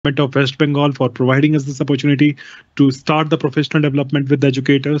of West Bengal for providing us this opportunity to start the professional development with the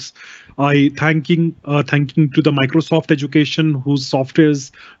educators. Thanking to the Microsoft Education whose softwares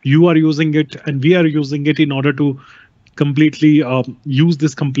you are using it and we are using it in order to completely use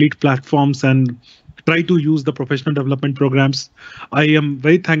this complete platforms and try to use the professional development programs. I am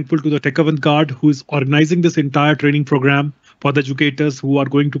very thankful to the Tech Avant-Garde who is organizing this entire training program for the educators who are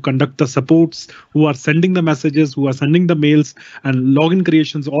going to conduct the supports, who are sending the messages, who are sending the mails and login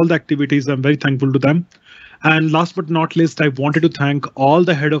creations, all the activities. I'm very thankful to them. And last but not least, I wanted to thank all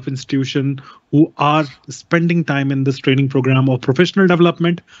the head of institution who are spending time in this training program of professional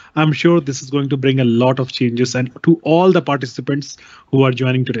development. I'm sure this is going to bring a lot of changes, and to all the participants who are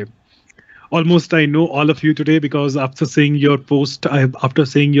joining today. Almost I know all of you today because after seeing your post, after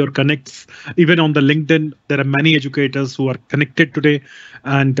seeing your connects, even on the LinkedIn, there are many educators who are connected today.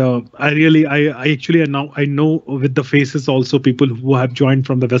 And I actually now I know with the faces also people who have joined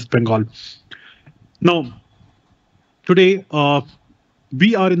from the West Bengal. Now, today,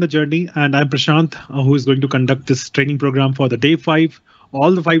 we are in the journey and I'm Prashant, who is going to conduct this training program for the day 5.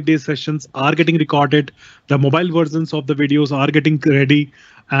 All the 5-day sessions are getting recorded. The mobile versions of the videos are getting ready.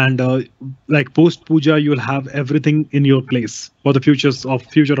 And like post puja, you'll have everything in your place for the future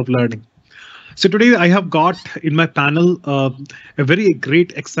of learning. So today I have got in my panel a very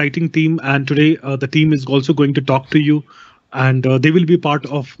great, exciting team. And today the team is also going to talk to you and they will be part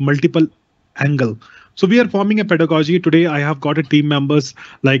of multiple angle. So we are forming a pedagogy. Today I have got a team members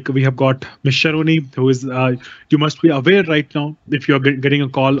like we have got Ms. Sharoni, who is, you must be aware right now if you're getting a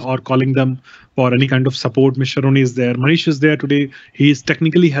call or calling them for any kind of support. Ms. Sharoni is there. Manish is there today. He's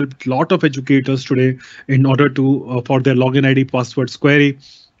technically helped a lot of educators today in order to for their login ID passwords query.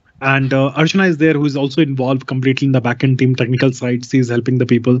 And Archana is there, who is also involved completely in the backend team technical side. She is helping the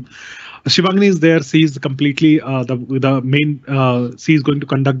people. Shivangni is there. She is completely the main. She is going to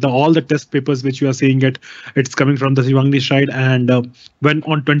conduct all the test papers which you are seeing it. It's coming from the Shivangni side. And when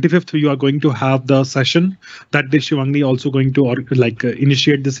on 25th you are going to have the session, that day Shivangni also going to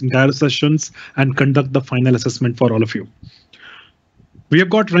initiate this entire sessions and conduct the final assessment for all of you. We have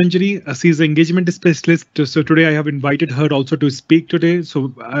got Ranjani, she is an engagement specialist. So today I have invited her also to speak today.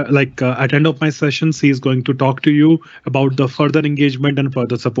 So at the end of my session, she is going to talk to you about the further engagement and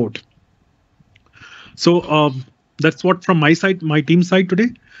further support. So that's what from my side, my team side today.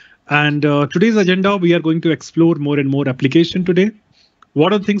 And today's agenda, we are going to explore more and more application today.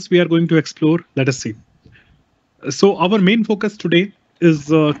 What are the things we are going to explore? Let us see. So our main focus today is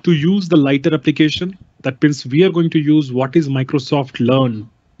to use the lighter application. That means we are going to use what is Microsoft Learn.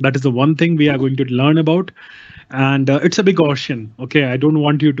 That is the one thing we are going to learn about. And it's a big ocean. OK, I don't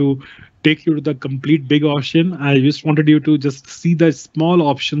want you to take you to the complete big ocean. I just wanted you to just see the small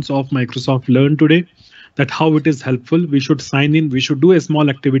options of Microsoft Learn today, that how it is helpful. We should sign in. We should do a small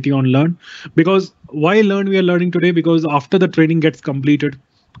activity on Learn. Because why Learn we are learning today? Because after the training gets completed,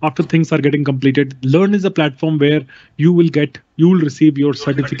 after things are getting completed, Learn is a platform where you will receive your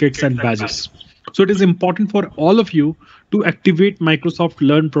certificates and badges. So it is important for all of you to activate Microsoft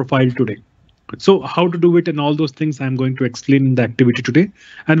Learn profile today. So how to do it and all those things I'm going to explain in the activity today,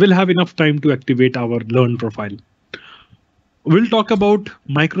 and we'll have enough time to activate our Learn profile. We'll talk about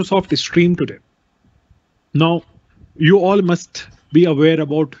Microsoft Stream today. Now, you all must be aware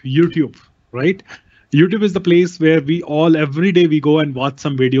about YouTube, right? YouTube is the place where we all every day we go and watch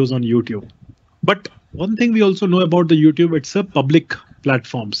some videos on YouTube. But one thing we also know about the YouTube, it's a public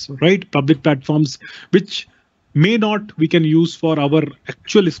platforms, right? Public platforms which may not we can use for our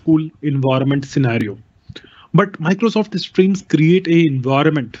actual school environment scenario. But Microsoft Streams create a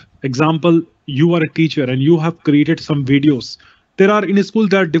environment. Example, you are a teacher and you have created some videos. There are in a school,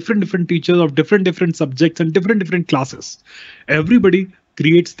 there are different teachers of different subjects and different classes. Everybody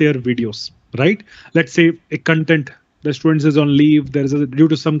creates their videos, right? Let's say a content, the students is on leave, there is due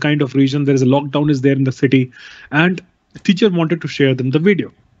to some kind of reason, there is a lockdown is there in the city, and the teacher wanted to share them the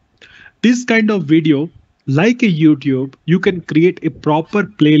video. This kind of video, like a YouTube, you can create a proper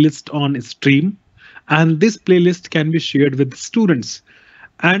playlist on Stream, and this playlist can be shared with students.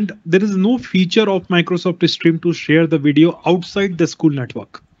 And there is no feature of Microsoft Stream to share the video outside the school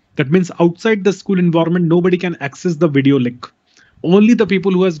network. That means outside the school environment, nobody can access the video link. Only the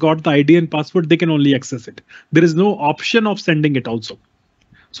people who has got the ID and password, they can only access it. There is no option of sending it also.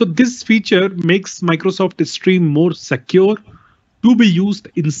 So this feature makes Microsoft Stream more secure to be used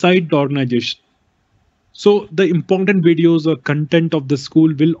inside the organization. So the important videos or content of the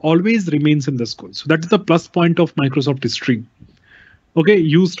school will always remains in the school. So that's the plus point of Microsoft Stream. Okay,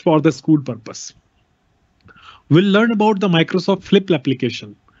 used for the school purpose. We'll learn about the Microsoft Flip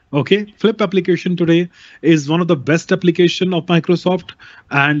application. Okay, Flip application today is one of the best application of Microsoft.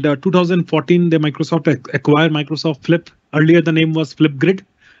 And 2014, the Microsoft acquired Microsoft Flip. Earlier, the name was Flipgrid.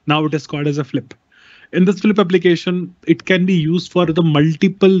 Now it is called as a Flip. In this Flip application, it can be used for the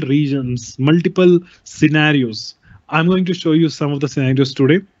multiple regions, multiple scenarios. I'm going to show you some of the scenarios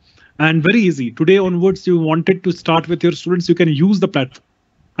today. And very easy. Today onwards, you wanted to start with your students, you can use the platform.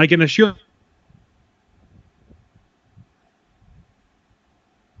 I can assure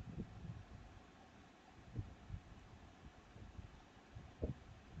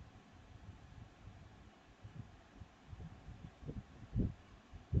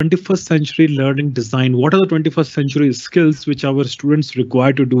 21st century learning design. What are the 21st century skills which our students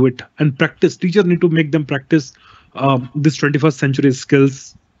require to do it and practice? Teachers need to make them practice this 21st century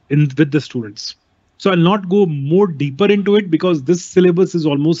skills in with the students. So I'll not go more deeper into it because this syllabus is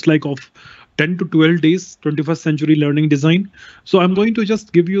almost like of 10 to 12 days, 21st century learning design. So I'm going to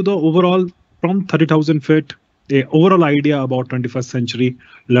just give you the overall from 30,000 feet, a overall idea about 21st century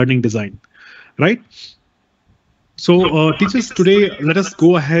learning design, right? So teachers, today let us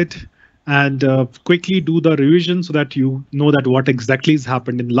go ahead and quickly do the revision so that you know that what exactly has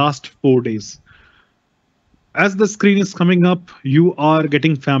happened in last 4 days. As the screen is coming up, you are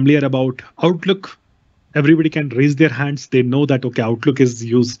getting familiar about Outlook. Everybody can raise their hands. They know that, okay, Outlook is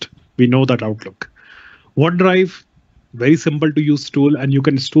used. We know that Outlook. OneDrive, very simple to use tool, and you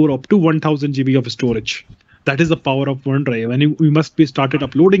can store up to 1000 GB of storage. That is the power of OneDrive, and you must be started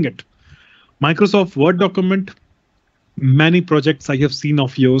uploading it. Microsoft Word document. Many projects I have seen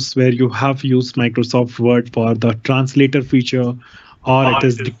of yours where you have used Microsoft Word for the translator feature or it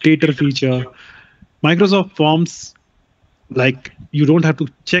is dictator feature. Microsoft Forms, like you don't have to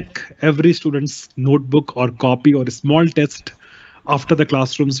check every student's notebook or copy or a small test after the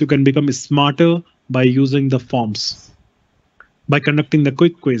classrooms. You can become smarter by using the forms, by conducting the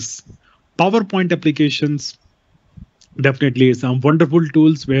quick quiz. PowerPoint applications, definitely some wonderful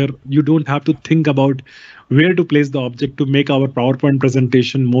tools where you don't have to think about where to place the object to make our PowerPoint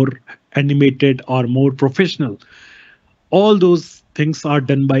presentation more animated or more professional. All those things are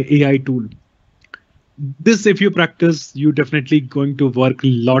done by AI tool. This, if you practice, you definitely going to work a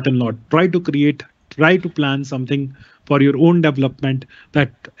lot and lot. Try to plan something for your own development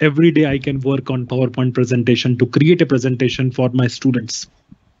that every day I can work on PowerPoint presentation to create a presentation for my students.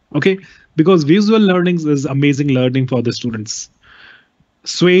 Okay, because visual learning is amazing learning for the students.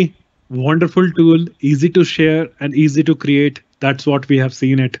 Sway, wonderful tool, easy to share and easy to create. That's what we have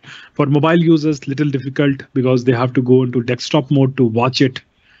seen it. For mobile users, little difficult because they have to go into desktop mode to watch it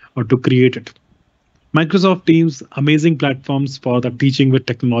or to create it. Microsoft Teams, amazing platforms for the teaching with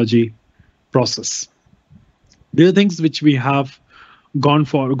technology process. There are things which we have gone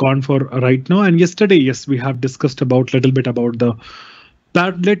for right now. And yesterday, yes, we have discussed about little bit about the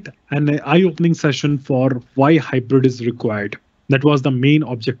Padlet and an eye-opening session for why hybrid is required. That was the main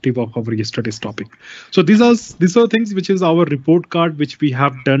objective of our yesterday's topic. So these are things which is our report card which we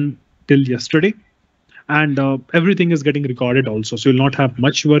have done till yesterday, and everything is getting recorded also. So you'll not have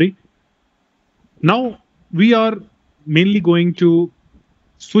much worry. Now we are mainly going to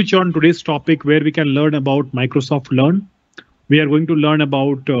switch on today's topic where we can learn about Microsoft Learn. We are going to learn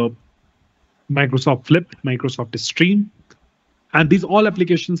about Microsoft Flip, Microsoft Stream. And these all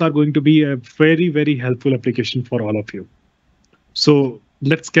applications are going to be a very, very helpful application for all of you. So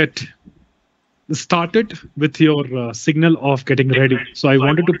let's get started with your signal of getting ready. So I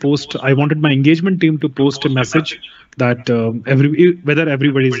wanted my engagement team to post a message that whether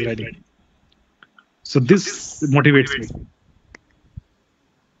everybody is ready. So this motivates me.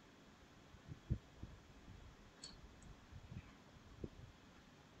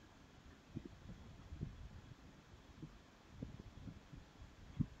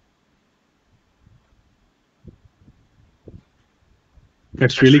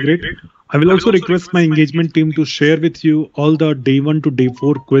 That's really great. I will also request my engagement team to share with you all the day 1 to day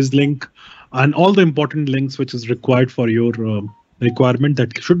 4 quiz link and all the important links which is required for your requirement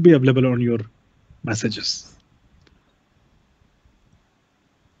that should be available on your messages.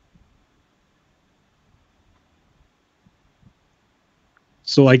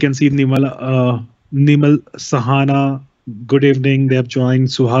 So I can see Nimal Sahana, good evening. They have joined.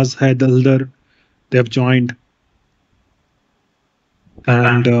 Suhas Haidalder, they have joined.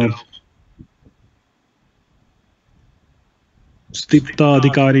 And Stipta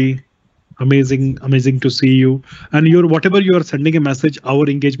Adhikari, amazing to see you. And whatever you are sending a message, our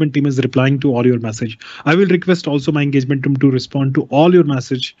engagement team is replying to all your message. I will request also my engagement team to respond to all your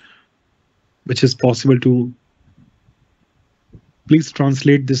message, which is possible to. Please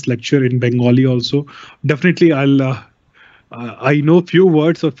translate this lecture in Bengali also. Definitely, I'll I know few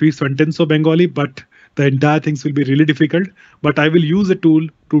words or few sentences of Bengali, but the entire things will be really difficult. But I will use a tool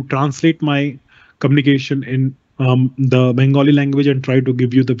to translate my communication in the Bengali language and try to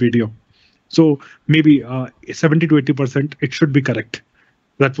give you the video. So maybe 70 to 80%, it should be correct.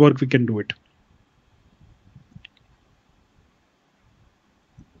 That work we can do it.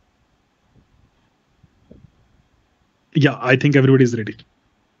 Yeah, I think everybody is ready.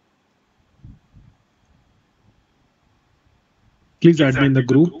 Please add me in the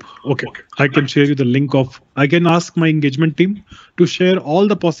group. Okay, I can share you the link of, I can ask my engagement team to share all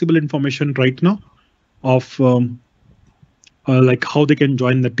the possible information right now of like how they can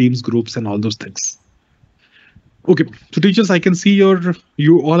join the teams, groups, and all those things. Okay, so teachers, I can see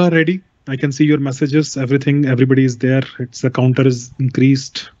you all are ready. I can see your messages, everything, everybody is there. It's the counter is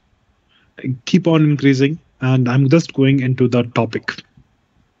increased, keep on increasing, and I'm just going into the topic.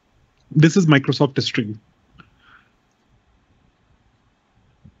 This is Microsoft Stream.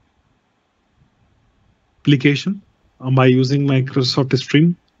 Application by using Microsoft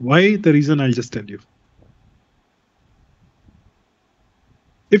Stream. Why? The reason I'll just tell you.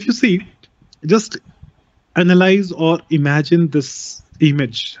 If you see, just analyze or imagine this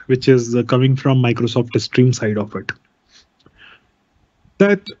image, which is coming from Microsoft Stream side of it.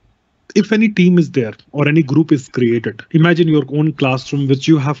 That if any team is there or any group is created, imagine your own classroom, which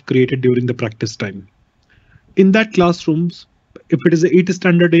you have created during the practice time. In that classrooms, if it is an 8th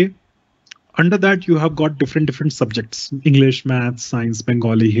standard day, under that you have got different subjects: English, maths, science,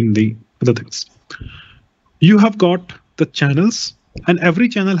 Bengali, Hindi, other things. You have got the channels, and every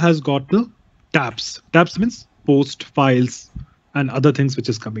channel has got the tabs. Tabs means post, files, and other things which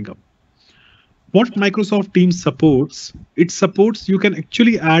is coming up. What Microsoft Teams supports, it supports, you can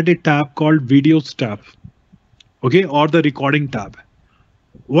actually add a tab called Videos tab, okay, or the Recording tab.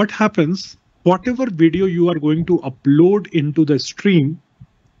 What happens, whatever video you are going to upload into the stream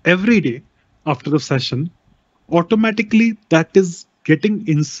every day after the session, automatically that is getting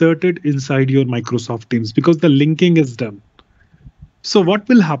inserted inside your Microsoft Teams because the linking is done. So what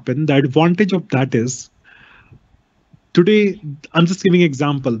will happen, the advantage of that is, today, I'm just giving an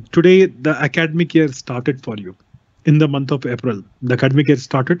example. Today, the academic year started for you. In the month of April, the academic year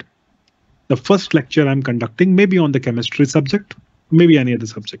started. The first lecture I'm conducting, maybe on the chemistry subject, maybe any other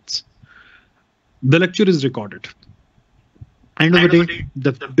subjects. The lecture is recorded. End of the day,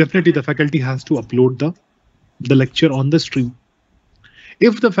 definitely the faculty has to upload the lecture on the stream.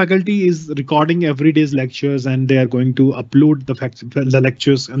 If the faculty is recording every day's lectures and they are going to upload the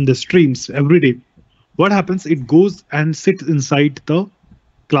lectures and the streams every day, what happens? It goes and sits inside the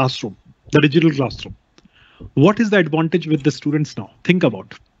classroom, the digital classroom. What is the advantage with the students now? Think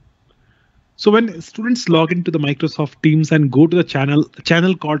about. So when students log into the Microsoft Teams and go to the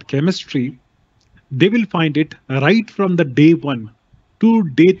channel called chemistry, they will find it right from the day 1 to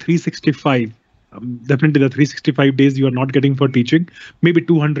day 365. Definitely the 365 days you are not getting for teaching, maybe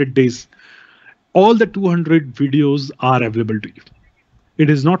 200 days. All the 200 videos are available to you. It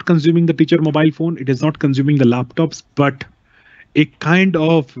is not consuming the teacher mobile phone. It is not consuming the laptops, but a kind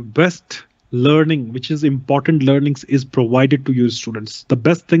of best learning, which is important learnings, is provided to your students. The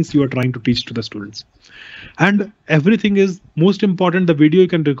best things you are trying to teach to the students. And everything is most important. The video you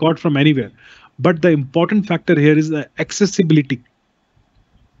can record from anywhere. But the important factor here is the accessibility.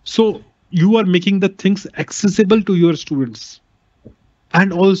 So you are making the things accessible to your students.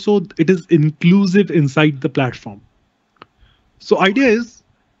 And also it is inclusive inside the platform. So idea is,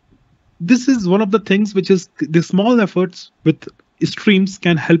 this is one of the things which is the small efforts with streams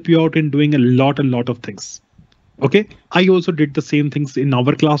can help you out in doing a lot of things. Okay, I also did the same things in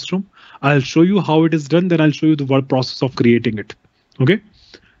our classroom. I'll show you how it is done, then I'll show you the work process of creating it. Okay,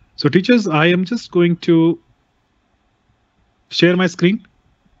 so teachers, I am just going to share my screen.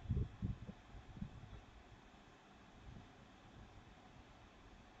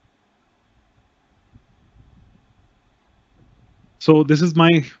 So this is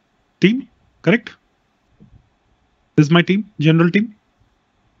my team, correct? This is my team, general team.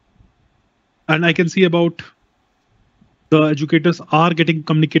 And I can see about the educators are getting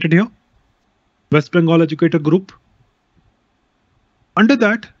communicated here. West Bengal Educator Group. Under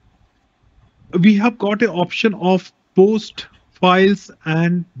that, we have got an option of post, files,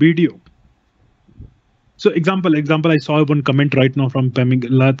 and video. So example, I saw one comment right now from Peming,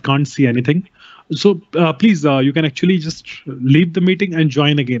 can't see anything. So please, you can actually just leave the meeting and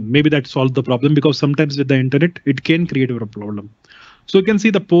join again. Maybe that solves the problem, because sometimes with the internet, it can create a problem. So you can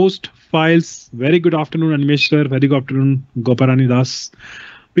see the post, files. Very good afternoon, Animesh sir. Very good afternoon, Goparani Das.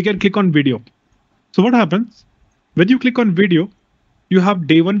 We can click on video. So what happens when you click on video? You have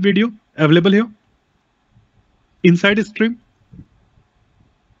day 1 video available here. inside a stream.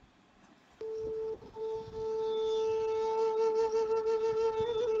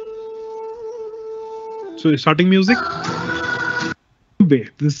 So starting music.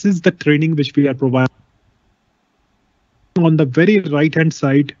 This is the training which we are providing. On the very right hand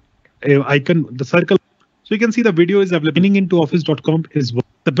side, icon, the circle. So you can see the video is available. Getting into office.com is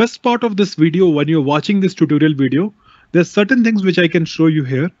the best part of this video. When you're watching this tutorial video, there's certain things which I can show you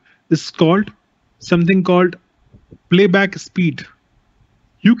here. This is called something called playback speed.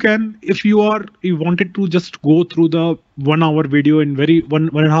 You can, if you wanted to just go through the 1 hour video in one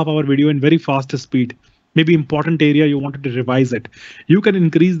and a half hour video in very fast speed, maybe important area you wanted to revise it, you can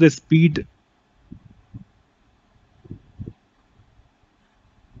increase the speed.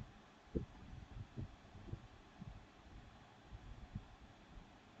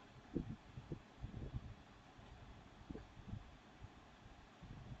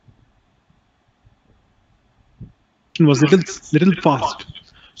 Was little fast.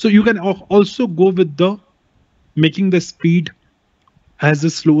 So you can also go with the making the speed as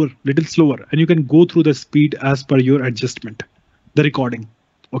a little slower, and you can go through the speed as per your adjustment, the recording.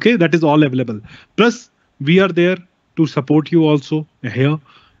 Okay, that is all available. Plus, we are there to support you also here.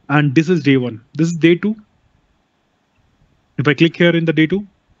 And this is day 1. This is day 2. If I click here in the day 2,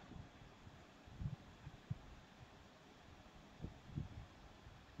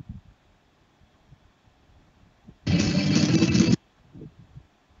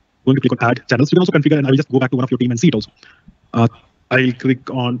 going to click on add channels. You can also configure, and I will just go back to one of your team and see it also. I'll click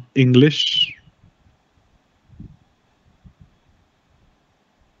on English.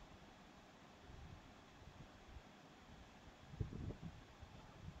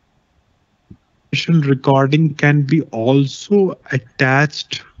 Recording can be also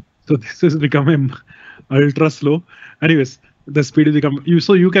attached. So this is becoming ultra slow. Anyways, the speed will become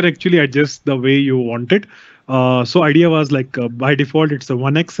so you can actually adjust the way you want it. So idea was like by default it's a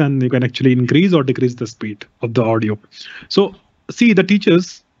 1x, and you can actually increase or decrease the speed of the audio. So see the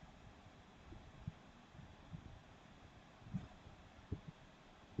teachers.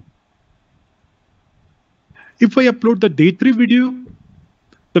 If I upload the day 3 video,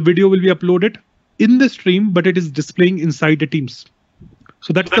 the video will be uploaded in the stream, but it is displaying inside the Teams.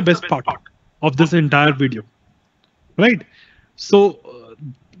 So that's the best part of this entire video, right? So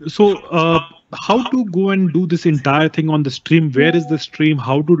how to go and do this entire thing on the stream? Where is the stream?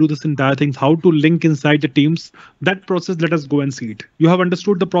 How to do this entire thing? How to link inside the Teams? That process, let us go and see it. You have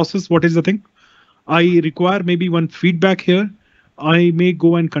understood the process. What is the thing? I require maybe one feedback here. I may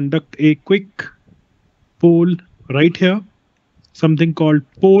go and conduct a quick poll right here. Something called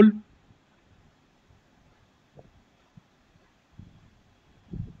poll.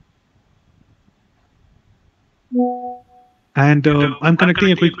 And I'm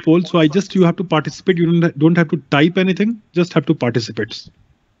connecting a quick poll. So you have to participate. You don't have to type anything, just have to participate.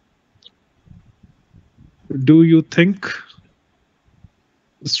 Do you think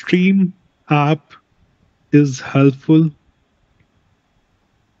Stream app is helpful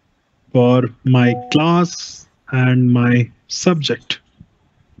for my class and my subject?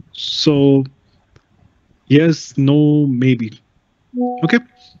 So yes, no, maybe. Okay.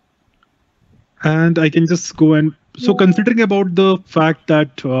 And I can just go and so considering about the fact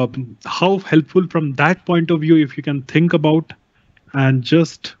that how helpful from that point of view, if you can think about and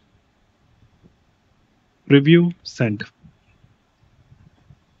just review, send.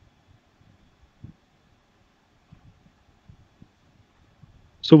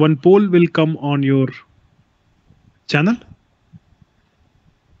 So one poll will come on your channel,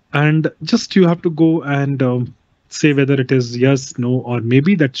 and just you have to go and say whether it is yes, no, or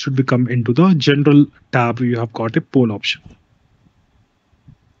maybe. That should become into the general tab. You have got a poll option.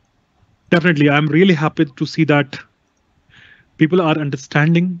 Definitely, I'm really happy to see that people are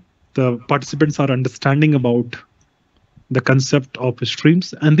understanding, the participants are understanding about the concept of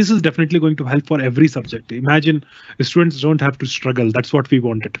streams, and this is definitely going to help for every subject. Imagine students don't have to struggle. That's what we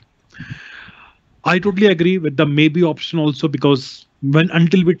wanted. I totally agree with the maybe option also, because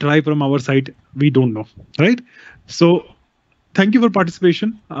until we try from our side, we don't know, right? So thank you for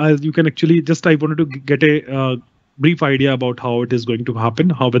participation. You can actually just, I wanted to get a brief idea about how it is going to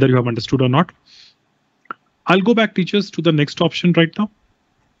happen, whether you have understood or not. I'll go back, teachers, to the next option right now.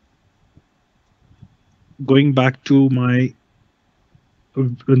 Going back to my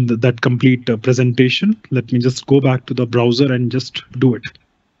that complete presentation. Let me just go back to the browser and just do it.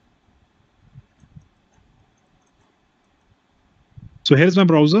 So here's my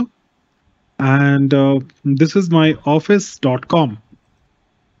browser, and this is my office.com.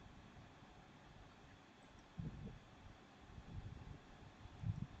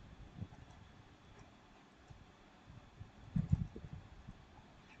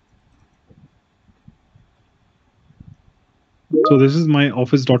 So this is my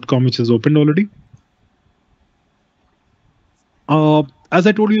office.com, which is opened already. As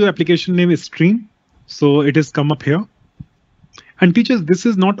I told you, the application name is Stream. So it has come up here. And teachers, this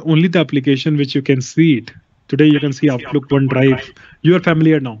is not only the application which you can see it. Today you can see Outlook, OneDrive. You are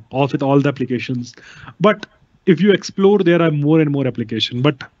familiar now with all the applications. But if you explore, there are more and more applications.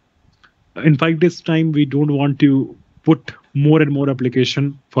 But in 5 days time, we don't want to put more and more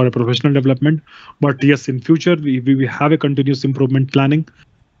application for a professional development. But yes, in future, we have a continuous improvement planning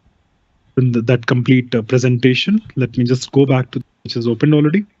in that complete presentation. Let me just go back to which is opened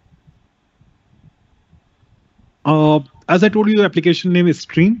already. As I told you, the application name is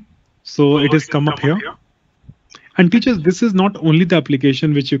Stream. So it has come up here. And teachers, this is not only the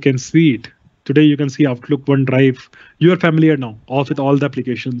application which you can see it. Today you can see Outlook, OneDrive. You are familiar now with all the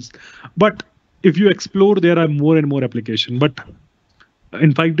applications. But if you explore, there are more and more applications. But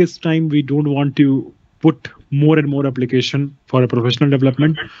in 5 days time, we don't want to put more and more application for a professional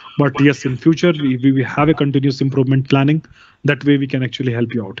development. But yes, in future, we have a continuous improvement planning. That way we can actually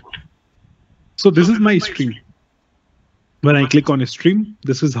help you out. So this is my stream. When I click on a stream,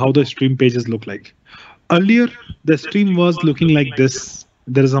 this is how the stream pages look like. Earlier, the stream was looking like this.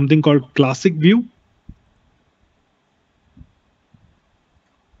 There is something called classic view.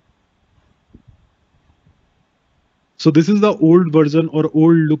 So this is the old version or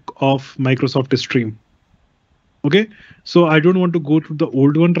old look of Microsoft Stream. Okay, so I don't want to go to the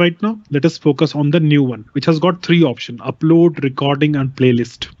old one right now. Let us focus on the new one, which has got 3 options: upload, recording, and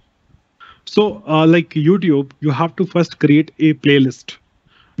playlist. So like YouTube, you have to first create a playlist.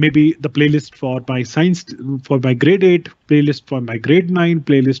 Maybe the playlist for my science, for my grade 8, playlist for my grade 9,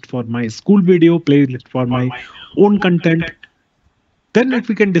 playlist for my school video, playlist for my own content. Then if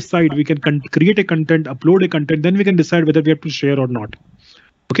we can decide, we can create a content, upload a content, then we can decide whether we have to share or not.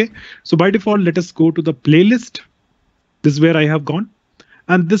 Okay, so by default, let us go to the playlist. This is where I have gone.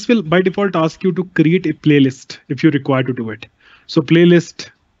 And this will by default ask you to create a playlist if you're required to do it. So playlist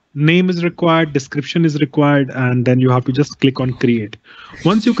name is required, description is required, and then you have to just click on create.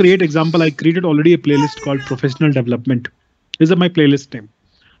 Once you create, example, I created already a playlist called professional development. This is my playlist name.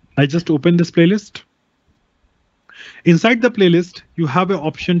 I just open this playlist. Inside the playlist, you have an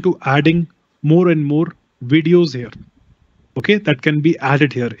option to adding more and more videos here. Okay, that can be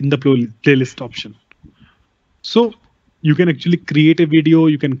added here in the playlist option. So you can actually create a video,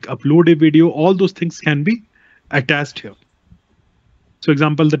 you can upload a video, all those things can be attached here. So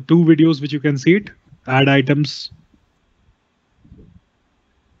example, the 2 videos which you can see it, add items.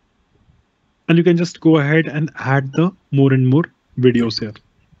 And you can just go ahead and add the more and more videos here.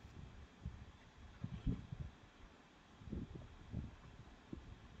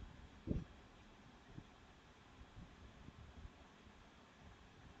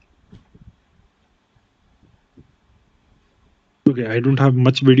 Okay, I don't have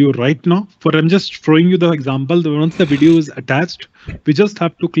much video right now. I'm just showing you the example. Once the video is attached, we just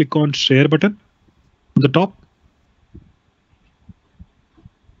have to click on share button on the top.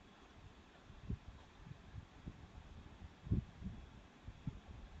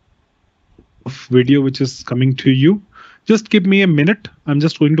 Of video which is coming to you. Just give me a minute. I'm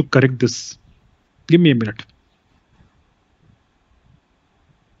just going to correct this. Give me a minute.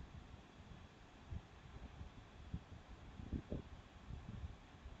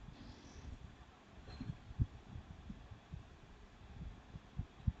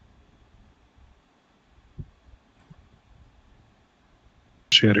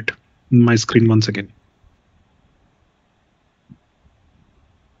 Share it in my screen once again.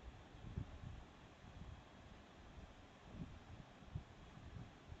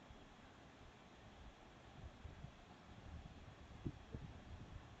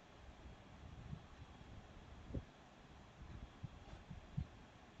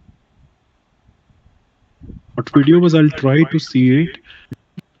 What video was? I'll try to see it.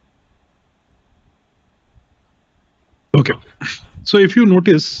 Okay, so if you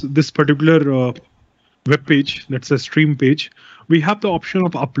notice this particular web page, that's a stream page, we have the option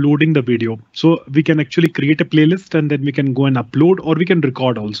of uploading the video. So we can actually create a playlist and then we can go and upload, or we can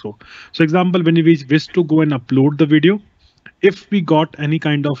record also. So example, when we wish to go and upload the video, if we got any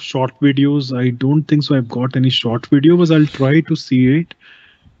kind of short videos, I don't think so I've got any short videos. I'll try to see it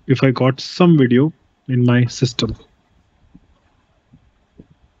if I got some video in my system.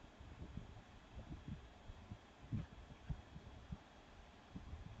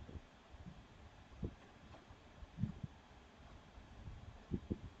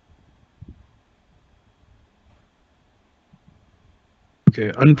 Okay,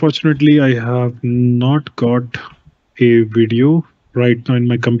 unfortunately, I have not got a video right now in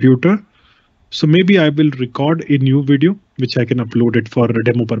my computer. So maybe I will record a new video, which I can upload it for a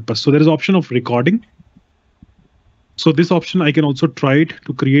demo purpose. So there is option of recording. So this option, I can also try it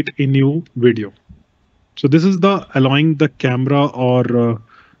to create a new video. So this is the allowing the camera or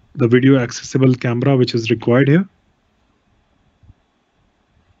the video accessible camera, which is required here.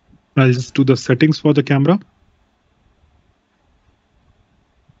 I'll just do the settings for the camera.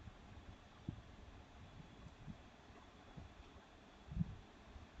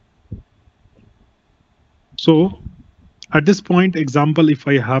 So at this point, example, if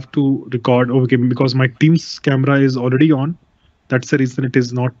I have to record, okay, because my Teams camera is already on, that's the reason it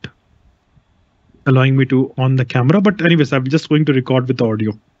is not allowing me to on the camera. But anyways, I'm just going to record with the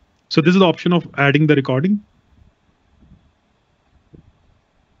audio. So this is the option of adding the recording.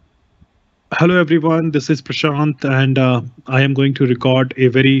 Hello, everyone. This is Prashant, and I am going to record a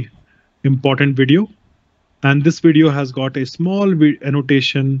very important video. And this video has got a small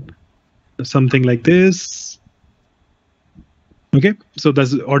annotation, something like this. OK, so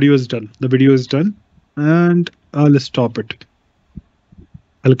that's audio is done. The video is done, and I'll stop it.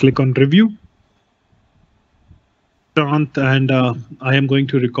 I'll click on review. And I am going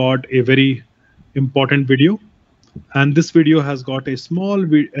to record a very important video. And this video has got a small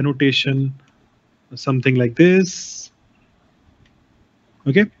annotation, something like this.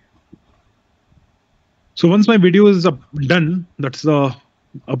 OK. So once my video is done, that's the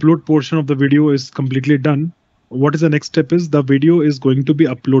upload portion of the video is completely done. What is the next step is the video is going to be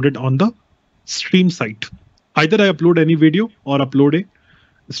uploaded on the stream site. Either I upload any video or upload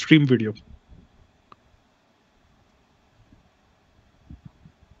a stream video.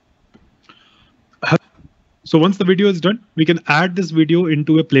 So once the video is done, we can add this video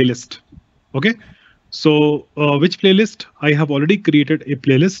into a playlist. OK, so which playlist? I have already created a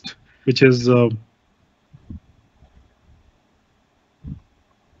playlist, which is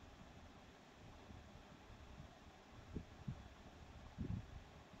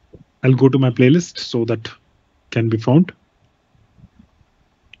I'll go to my playlist so that can be found.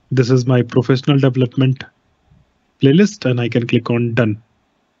 This is my professional development playlist, and I can click on done.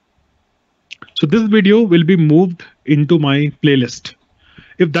 So this video will be moved into my playlist.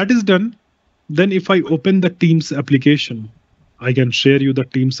 If that is done, then if I open the Teams application, I can share you the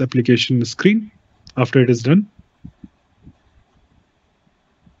Teams application screen after it is done.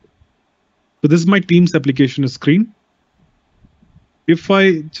 So this is my Teams application screen. If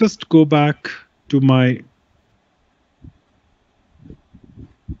I just go back to my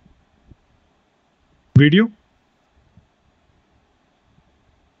video,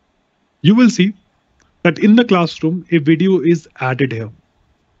 you will see that in the classroom, a video is added here,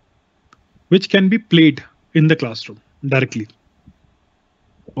 which can be played in the classroom directly.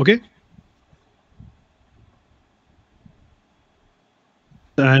 OK.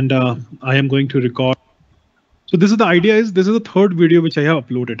 And I am going to record. So this is the idea is this is the third video which I have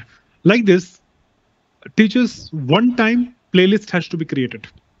uploaded. Like this, teachers one-time playlist has to be created.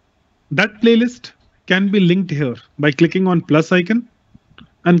 That playlist can be linked here by clicking on plus icon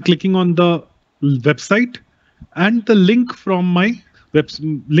and clicking on the website and the link from my the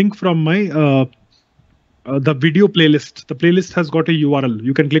video playlist. The playlist has got a URL.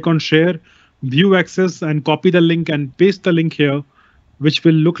 You can click on share, view access, and copy the link and paste the link here, which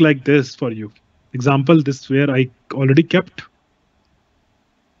will look like this for you. Example, this where I already kept.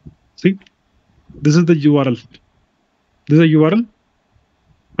 See, this is the URL. This is a URL.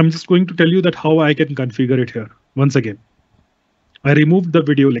 I'm just going to tell you that how I can configure it here. Once again, I removed the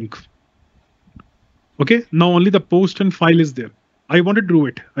video link. OK, now only the post and file is there. I want to do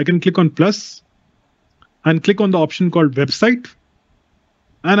it. I can click on plus and click on the option called website.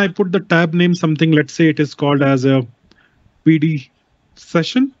 And I put the tab name something. Let's say it is called as a PD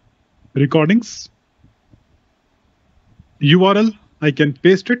session recordings. URL, I can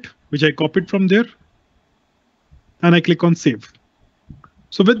paste it, which I copied from there. And I click on save.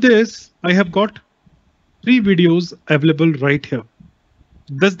 So with this, I have got 3 videos available right here.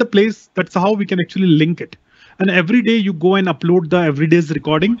 That's the place. That's how we can actually link it. And every day you go and upload the everyday's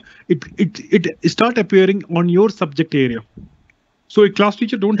recording, it start appearing on your subject area. So a class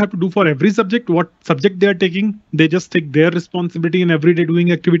teacher don't have to do for every subject what subject they are taking. They just take their responsibility in everyday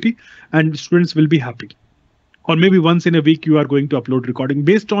doing activity, and students will be happy. Or maybe once in a week you are going to upload recording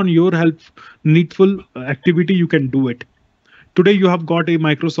based on your help needful activity. You can do it. Today you have got a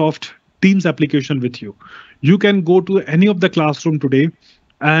Microsoft Teams application with you. You can go to any of the classroom today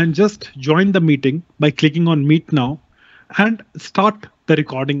and just join the meeting by clicking on Meet Now and start the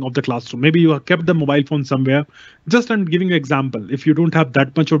recording of the classroom. Maybe you have kept the mobile phone somewhere. Just I'm giving you an example. If you don't have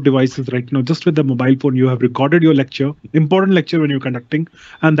that much of devices right now, just with the mobile phone, you have recorded your lecture, important lecture when you're conducting,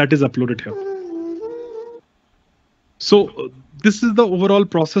 and that is uploaded here. So this is the overall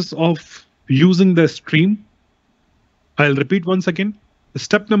process of using the stream. I'll repeat once again.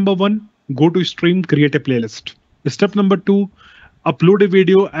 Step number one, go to stream, create a playlist. Step number two, upload a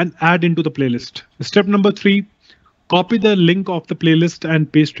video and add into the playlist. Step number three, copy the link of the playlist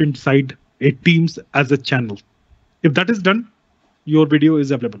and paste it inside a Teams as a channel. If that is done, your video is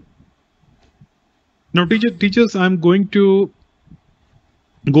available. Now, teachers, I'm going to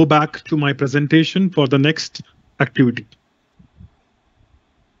go back to my presentation for the next activity.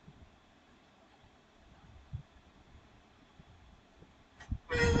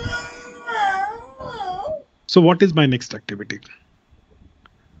 So what is my next activity?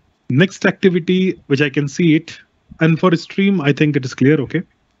 Next activity, which I can see it, and for a stream, I think it is clear, okay?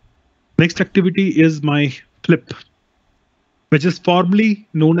 Next activity is my Flip, which is formerly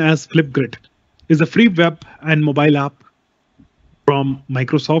known as Flipgrid. Is a free web and mobile app from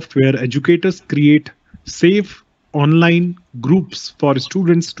Microsoft where educators create safe online groups for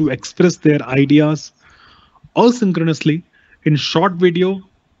students to express their ideas all synchronously in short video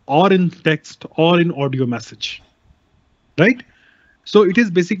or in text or in audio message, right? So it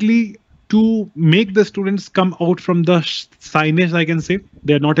is basically to make the students come out from the shyness, I can say.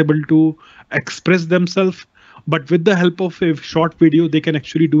 They're not able to express themselves, but with the help of a short video, they can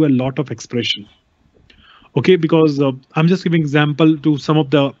actually do a lot of expression. Okay, because I'm just giving example to some of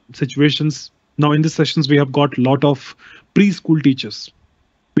the situations. Now in the sessions, we have got a lot of preschool teachers.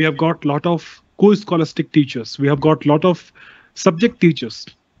 We have got a lot of co-scholastic teachers. We have got a lot of subject teachers.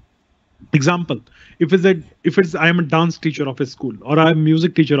 Example, if I am a dance teacher of a school or I am a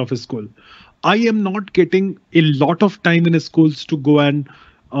music teacher of a school, I am not getting a lot of time in schools to go and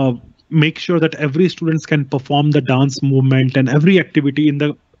make sure that every students can perform the dance movement and every activity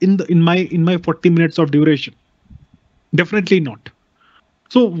in my 40 minutes of duration. Definitely not.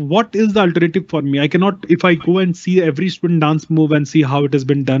 So what is the alternative for me? I cannot, if I go and see every student dance move and see how it has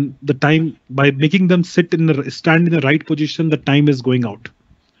been done, the time by making them stand in the right position, the time is going out.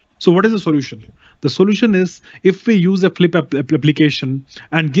 So what is the solution? The solution is if we use a Flip application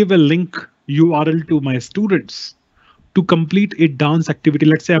and give a link URL to my students to complete a dance activity.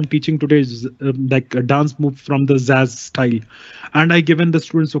 Let's say I'm teaching today like a dance move from the jazz style, and I given the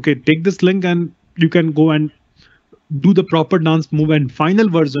students, okay, take this link and you can go and do the proper dance move, and final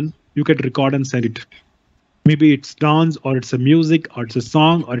version you can record and send it. Maybe it's dance or it's a music or it's a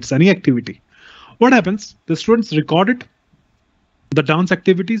song or it's any activity. What happens? The students record it, the dance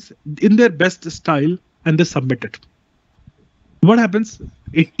activities in their best style, and they submit it. What happens?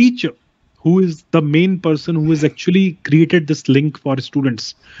 A teacher who is the main person who has actually created this link for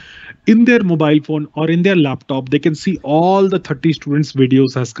students in their mobile phone or in their laptop, they can see all the 30 students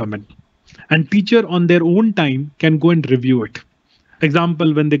videos has come in, and teacher on their own time can go and review it.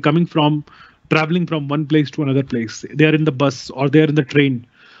 Example, when they're coming from traveling from one place to another place, they are in the bus or they are in the train.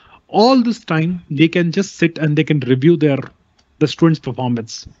 All this time they can just sit and they can review the students'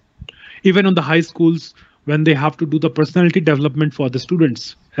 performance. Even on the high schools, when they have to do the personality development for the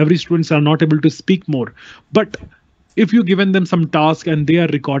students, every students are not able to speak more. But if you given them some task and they are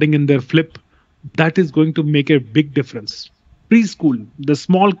recording in their Flip, that is going to make a big difference. Preschool, the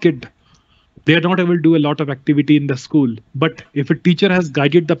small kid, they are not able to do a lot of activity in the school. But if a teacher has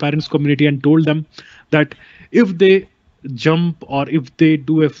guided the parents community and told them that if they jump or if they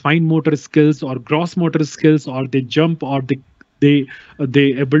do a fine motor skills or gross motor skills, or they jump or they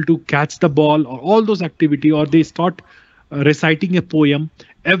able to catch the ball or all those activity, or they start reciting a poem,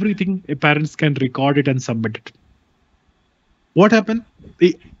 everything a parents can record it and submit it. What happened?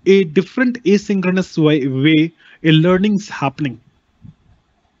 A different asynchronous way a learning's happening.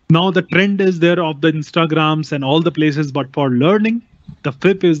 Now the trend is there of the Instagrams and all the places, but for learning, the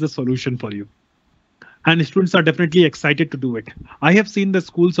Flip is the solution for you. And students are definitely excited to do it. I have seen the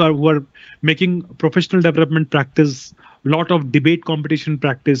schools who are making professional development practice, lot of debate competition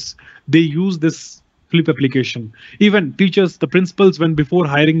practice. They use this Flip application. Even teachers, the principals, when before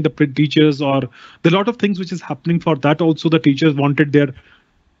hiring the teachers, or the lot of things which is happening for that also, the teachers wanted their.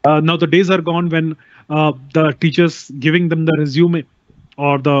 Now the days are gone when the teachers giving them the resume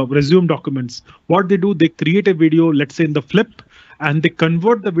or the resume documents. What they do, they create a video, let's say in the Flip, and they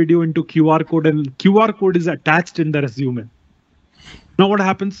convert the video into QR code, and QR code is attached in the resume. Now what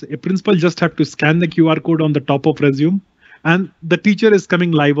happens? A principal just have to scan the QR code on the top of resume, and the teacher is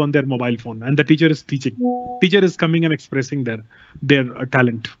coming live on their mobile phone, and the teacher is teaching. Teacher is coming and expressing their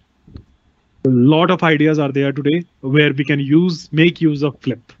talent. A lot of ideas are there today where we can make use of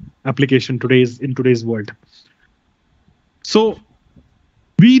Flip application in today's world. So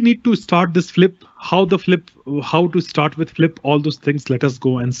we need to start this Flip, how to start with Flip, all those things. Let us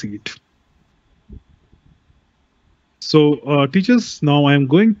go and see it. So teachers, now I am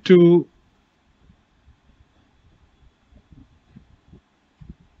going to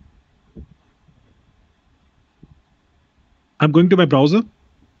my browser,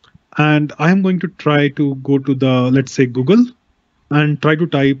 and I am going to try to go to the, let's say, Google, and try to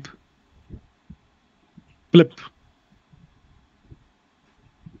type Flip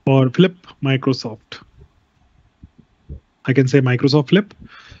or Flip Microsoft. I can say Microsoft Flip.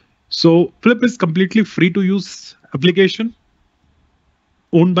 So Flip is completely free to use application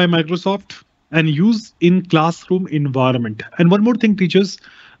owned by Microsoft and use in classroom environment. And one more thing, teachers,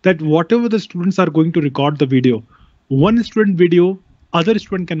 that whatever the students are going to record the video, one student video, other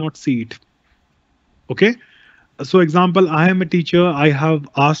student cannot see it. Okay. So example, I am a teacher. I have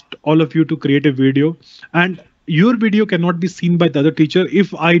asked all of you to create a video, and your video cannot be seen by the other teacher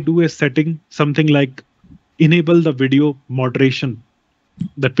if I do a setting, something like enable the video moderation.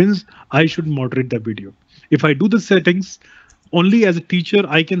 That means I should moderate the video. If I do the settings, only as a teacher,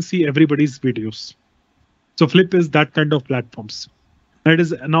 I can see everybody's videos. So Flip is that kind of platforms. And it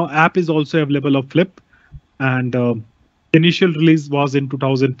is now app is also available of Flip, and initial release was in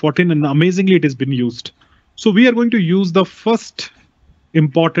 2014, and amazingly it has been used. So we are going to use the first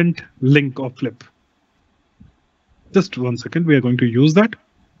important link of Flip. Just 1 second, we are going to use that.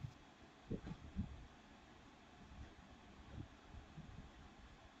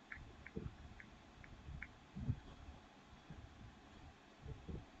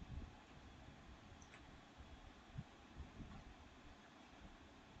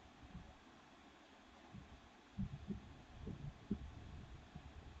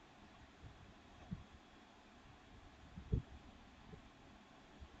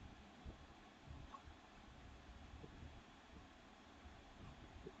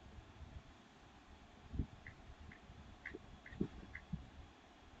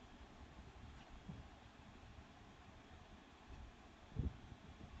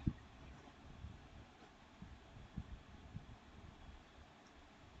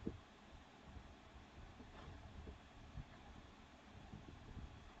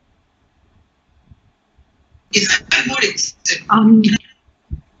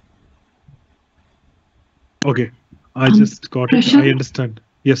 Okay, I just got it. I understand.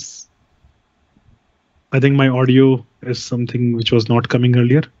 Yes. I think my audio is something which was not coming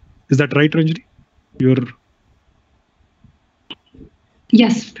earlier. Is that right, Ranjini?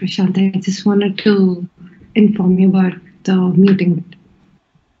 Yes, Prashant. I just wanted to inform you about the muting.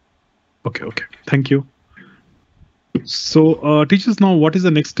 Okay. Thank you. So teachers, now what is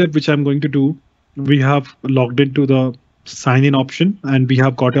the next step which I'm going to do? We have logged into the sign in option, and we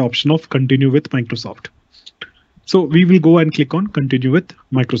have got an option of continue with Microsoft. So we will go and click on continue with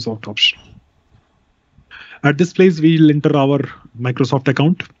Microsoft option. At this place, we'll enter our Microsoft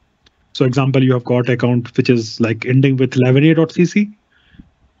account. So example, you have got account which is like ending with 11a.cc.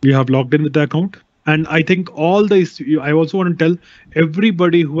 You have logged in with the account. And I think all the, I also want to tell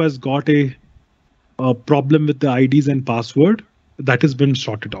everybody who has got a problem with the IDs and password, that has been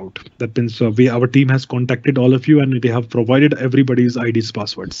sorted out. That means our team has contacted all of you, and they have provided everybody's IDs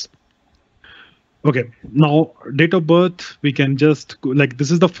passwords. Okay, now date of birth, we can just like,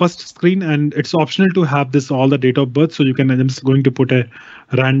 this is the first screen, and it's optional to have this all the date of birth. So you can, I'm just going to put a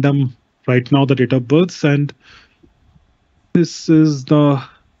random right now the date of births, and this is the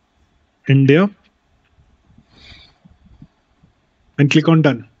India, and click on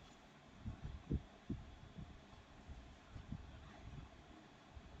done.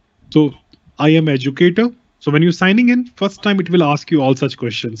 So I am educator. So when you're signing in, first time it will ask you all such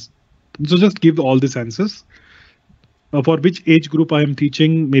questions. So just give all these answers. For which age group I am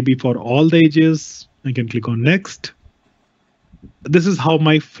teaching, maybe for all the ages, I can click on next. This is how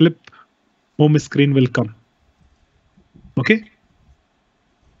my Flip home screen will come. Okay.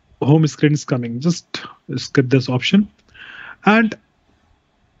 Home screen is coming. Just skip this option. And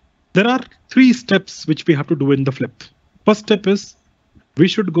there are 3 steps which we have to do in the Flip. First step is we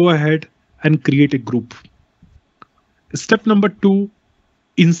should go ahead and create a group. Step number 2,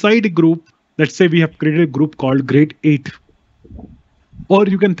 inside a group, let's say we have created a group called grade 8. Or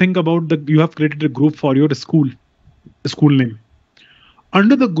you can think about you have created a group for your school name.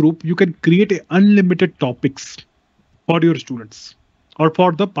 Under the group, you can create unlimited topics for your students or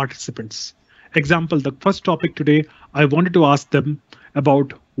for the participants. Example, the first topic today, I wanted to ask them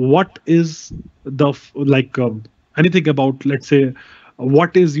about what is the anything about, let's say,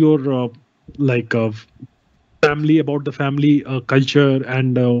 what is your family, about the family culture,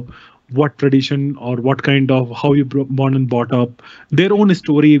 and what tradition or what kind of how you born and brought up, their own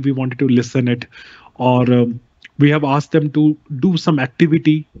story we wanted to listen it, or We have asked them to do some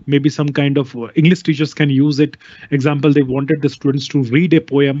activity, maybe some kind of English teachers can use it. Example, they wanted the students to read a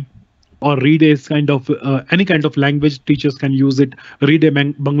poem or read a kind of any kind of language, teachers can use it, read a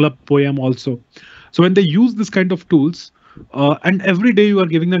Bangla poem also. So when they use this kind of tools, and every day you are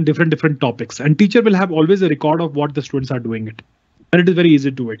giving them different topics, and teacher will have always a record of what the students are doing it. And it is very easy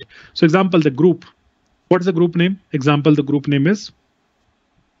to do it. So example, the group, what is the group name? Example, the group name is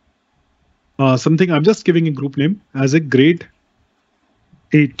something, I'm just giving a group name as a grade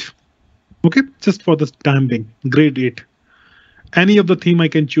 8. Okay, just for the time being, grade 8. Any of the theme I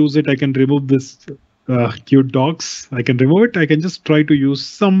can choose it. I can remove this cute dogs. I can remove it. I can just try to use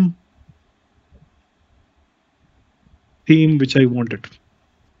some theme which I wanted.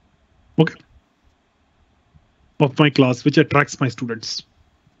 Okay, of my class, which attracts my students.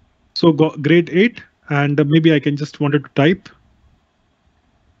 So grade 8, and maybe I can just wanted to type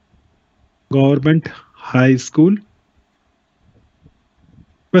Government High School,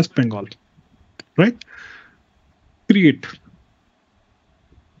 West Bengal, right? Create.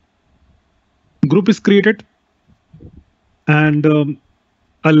 Group is created, and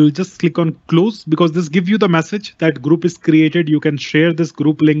I'll just click on close because this gives you the message that group is created. You can share this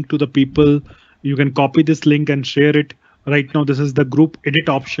group link to the people. You can copy this link and share it. Right now, this is the group edit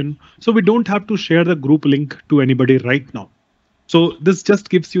option. So we don't have to share the group link to anybody right now. So this just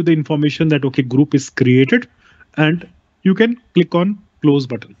gives you the information that, okay, group is created, and you can click on close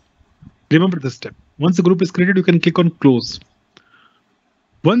button. Remember this step. Once the group is created, you can click on close.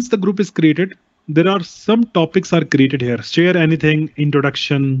 Once the group is created, there are some topics are created here. Share anything,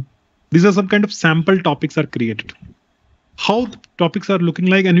 introduction. These are some kind of sample topics are created. How the topics are looking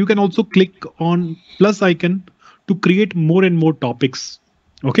like, and you can also click on plus icon to create more and more topics.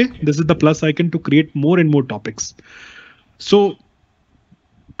 Okay, this is the plus icon to create more and more topics. So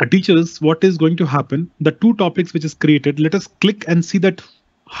teachers, what is going to happen? The 2 topics which is created, let us click and see that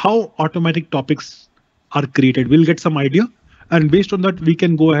how automatic topics are created. We'll get some idea. And based on that, we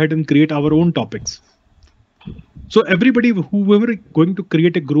can go ahead and create our own topics. So everybody, whoever is going to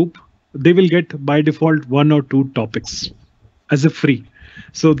create a group, they will get by default 1 or 2 topics as a free.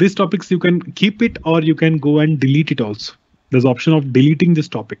 So these topics, you can keep it or you can go and delete it also. There's option of deleting this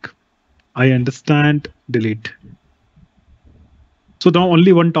topic. I understand, delete. So now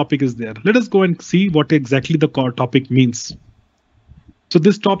only 1 topic is there. Let us go and see what exactly the core topic means. So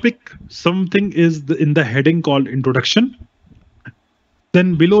this topic, something is in the heading called introduction.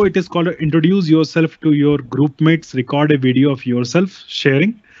 Then below it is called introduce yourself to your group mates, record a video of yourself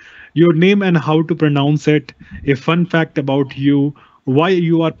sharing your name and how to pronounce it, a fun fact about you, why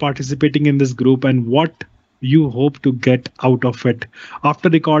you are participating in this group and what you hope to get out of it. After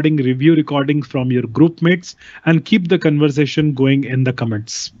recording, review recordings from your group mates and keep the conversation going in the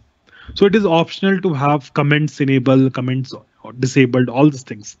comments. So it is optional to have comments enabled, comments disabled, all these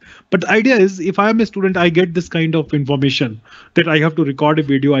things. But the idea is if I am a student, I get this kind of information that I have to record a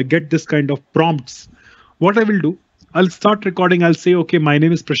video. I get this kind of prompts. What I will do, I'll start recording. I'll say, okay, my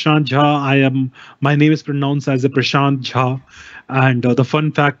name is Prashant Jha. My name is pronounced as a Prashant Jha. And the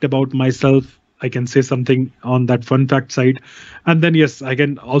fun fact about myself, I can say something on that fun fact side. And then, yes, I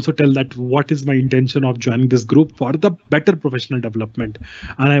can also tell that what is my intention of joining this group for the better professional development.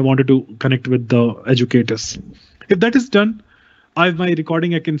 And I wanted to connect with the educators. If that is done, my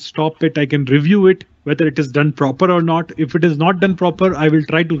recording, I can stop it. I can review it, whether it is done proper or not. If it is not done proper, I will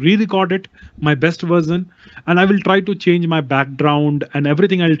try to re-record it, my best version, and I will try to change my background and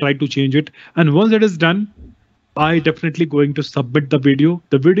everything. I'll try to change it. And once it is done, I definitely going to submit the video.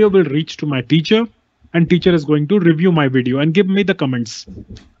 The video will reach to my teacher, and teacher is going to review my video and give me the comments,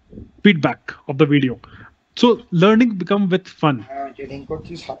 feedback of the video. So learning become with fun,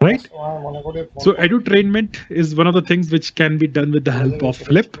 right? So edutainment is one of the things which can be done with the help of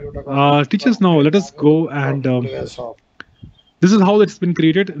Flip. Teachers, now let us go and this is how it's been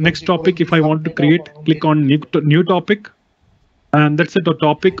created. Next topic, if I want to create, click on new topic. And that's it, the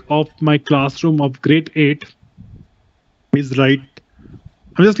topic of my classroom of grade 8 is right.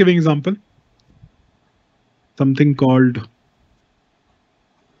 I'm just giving example. Something called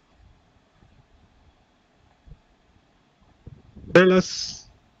tell us,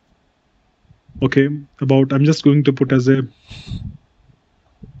 okay, about, I'm just going to put as a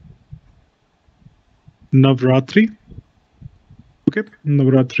Navratri. Okay,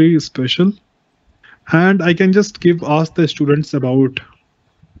 Navratri is special. And I can just ask the students about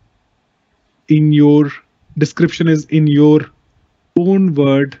in your description is in your own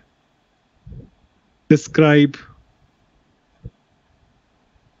word, describe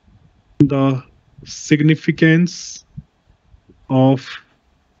the significance of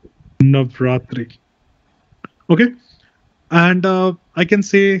Navratri. Okay. And I can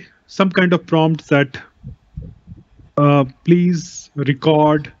say some kind of prompt that please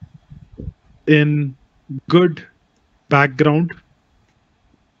record in good background,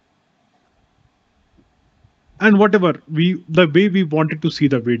 and whatever we the way we wanted to see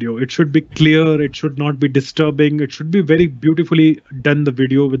the video, it should be clear, it should not be disturbing, it should be very beautifully done, the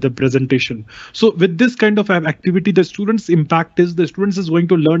video with the presentation. So with this kind of activity, the students impact is the students is going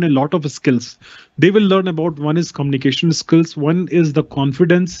to learn a lot of skills. They will learn about, one is communication skills, one is the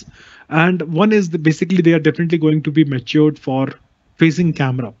confidence, and one is basically they are definitely going to be matured for facing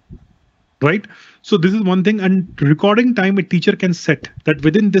camera, right? So this is one thing. And recording time, a teacher can set that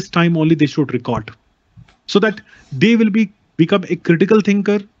within this time only they should record, so that they will become a critical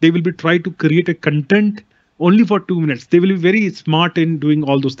thinker. They will be try to create a content only for 2 minutes. They will be very smart in doing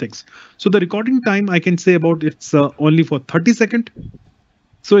all those things. So the recording time, I can say about it's only for 30 seconds.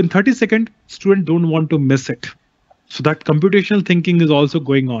 So in 30 seconds, students don't want to miss it. So that computational thinking is also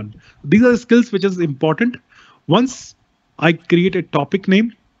going on. These are the skills which is important. Once I create a topic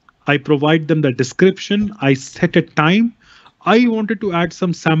name, I provide them the description, I set a time. I wanted to add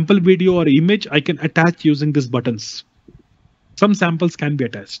some sample video or image, I can attach using these buttons. Some samples can be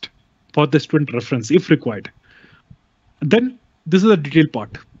attached for the student reference if required. Then this is a detailed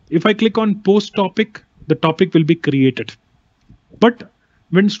part. If I click on post topic, the topic will be created. But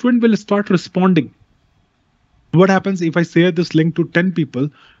when student will start responding, what happens if I share this link to 10 people?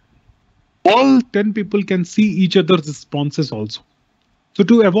 All 10 people can see each other's responses also. So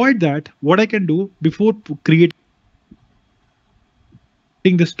to avoid that, what I can do before creating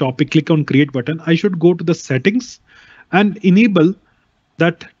this topic, click on create button, I should go to the settings and enable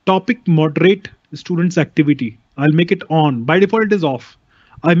that topic moderate students activity. I'll make it on. By default it is off.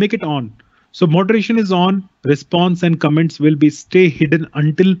 I make it on. So moderation is on, response and comments will be stay hidden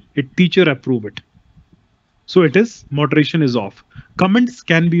until a teacher approve it. So it is moderation is off. Comments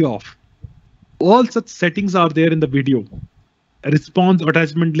can be off. All such settings are there in the video. Response,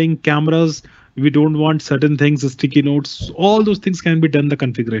 attachment link, cameras, we don't want certain things, sticky notes, all those things can be done the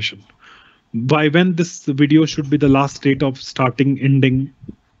configuration. By when this video should be the last date of starting, ending,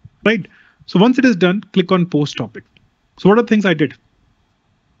 right? So once it is done, click on post topic. So what are the things I did?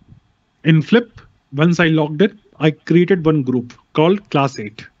 In Flip, once I logged in, I created one group called class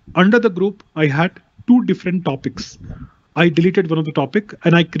 8. Under the group, I had two different topics. I deleted one of the topic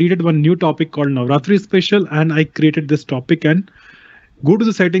and I created one new topic called Navratri Special, and I created this topic and go to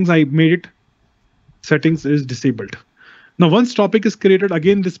the settings. I made it settings is disabled. Now, once topic is created,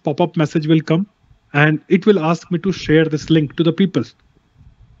 again, this pop-up message will come and it will ask me to share this link to the people.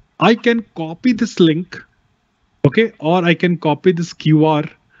 I can copy this link, okay, or I can copy this QR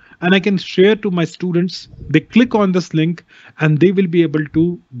and I can share to my students. They click on this link and they will be able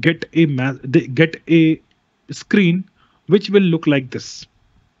to get a screen which will look like this.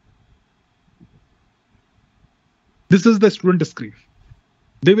 This is the student screen.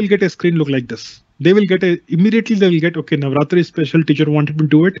 They will get a screen look like this. They will get immediately they will get, okay, Navratri Special teacher wanted me to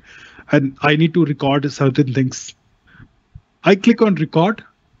do it and I need to record certain things. I click on record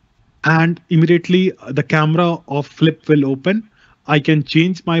and immediately the camera of Flip will open. I can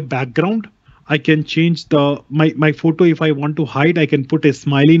change my background. I can change my photo. If I want to hide, I can put a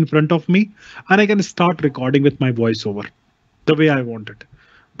smiley in front of me and I can start recording with my voiceover the way I want it.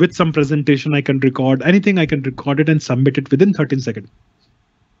 With some presentation, I can record anything. I can record it and submit it within 13 seconds.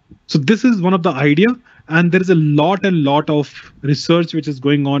 So this is one of the idea, and there is a lot of research which is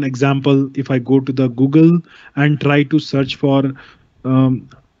going on. Example, if I go to the Google and try to search for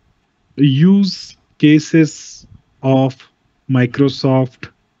use cases of Microsoft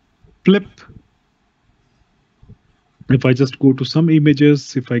Flip. If I just go to some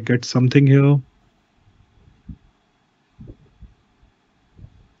images, if I get something here.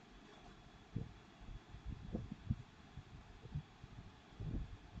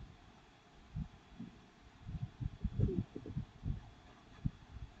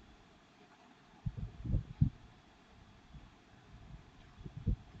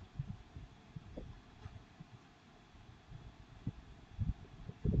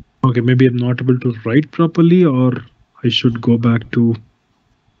 Okay, maybe I'm not able to write properly, or I should go back to.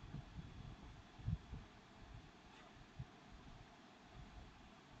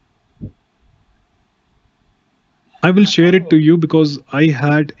 I will share it to you because I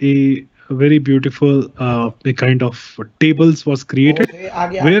had a very beautiful a kind of tables was created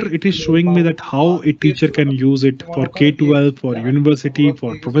where it is showing me that how a teacher can use it for K-12, for university,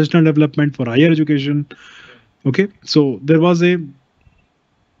 for professional development, for higher education. Okay, so there was a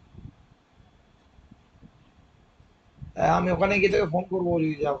আমি ওখানে গিয়ে তোকে phone করবো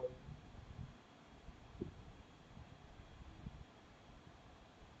যদি যাবো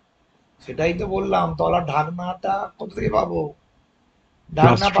সেটাই তো বললাম, তলার ঢাকনাটা কোথা থেকে পাবো?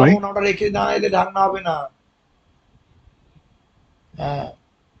 ঢাকনা Last পাবো try. না, ওটা রেখে না এলে ঢাকনা হবে না। হ্যাঁ,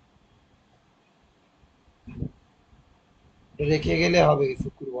 রেখে গেলে হবে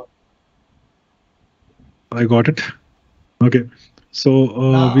শুক্রবার। I got it. Okay. So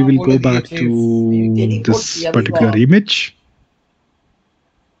না, we will বলে go back দিয়েছে, to ট্রেনিং করছি this আমি particular boss. image.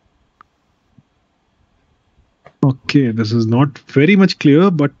 Okay, this is not very much clear,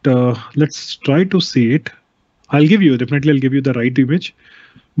 but let's try to see it. Definitely I'll give you the right image,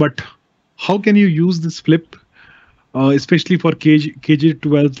 but how can you use this flip, especially for KG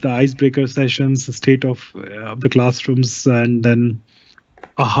 12, the icebreaker sessions, the state of the classrooms, and then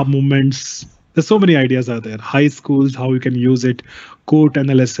aha moments. There's so many ideas out there. High schools, how you can use it, quote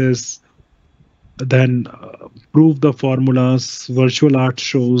analysis, then prove the formulas, virtual art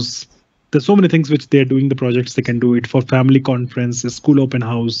shows. There's so many things which they're doing the projects. They can do it for family conferences, school open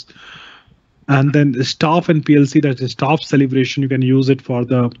house, and then staff and PLC. That's a staff celebration. You can use it for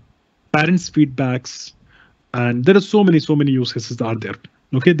the parents' feedbacks, and there are so many use cases are there.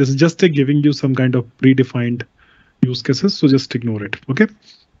 Okay, this is just giving you some kind of predefined use cases, so just ignore it. Okay,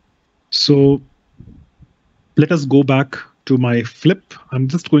 so let us go back to my flip. I'm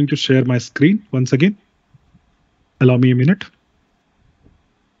just going to share my screen once again. Allow me a minute.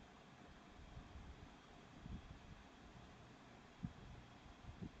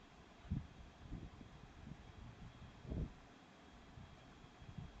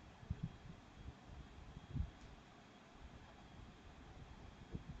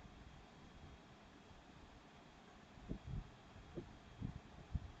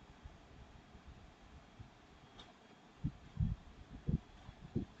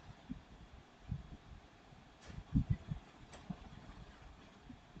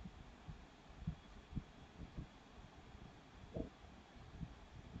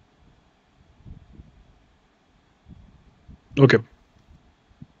 Okay.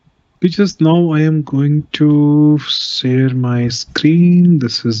 Teachers, now I am going to share my screen.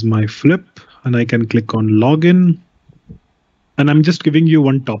 This is my flip, and I can click on login. And I'm just giving you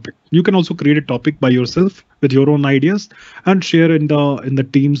one topic. You can also create a topic by yourself with your own ideas and share in the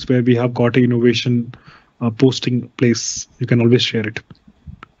teams where we have got a innovation posting place. You can always share it.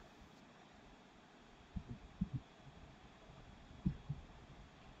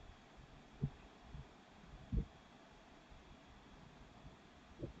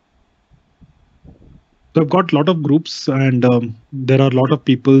 So I've got a lot of groups, and there are a lot of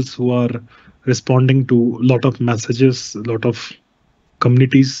peoples who are responding to a lot of messages, a lot of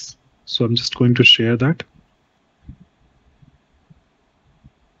communities. So I'm just going to share that.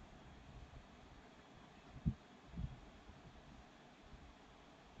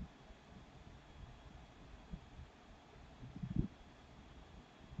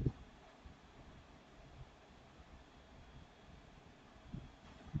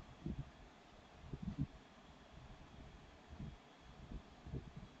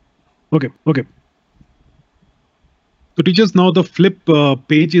 Okay. So teachers, now the flip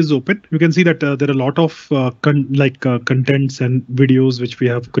page is open. You can see that there are a lot of contents and videos which we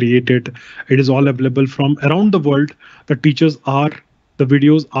have created. It is all available from around the world. The videos are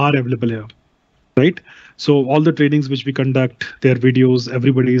available here, right? So all the trainings which we conduct, their videos,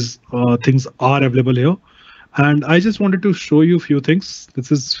 everybody's things are available here. And I just wanted to show you a few things.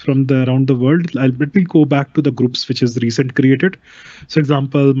 This is from the around the world. Let me go back to the groups which is recent created. So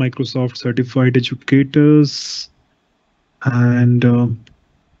example, Microsoft certified educators. And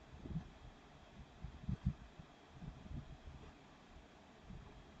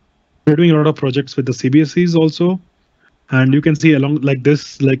we're doing a lot of projects with the CBSEs also. And you can see along like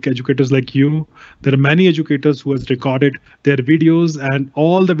this, like educators like you, there are many educators who has recorded their videos, and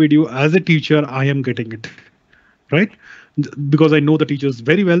all the video as a teacher, I am getting it, right? Because I know the teachers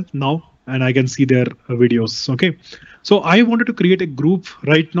very well now, and I can see their videos. Okay. So I wanted to create a group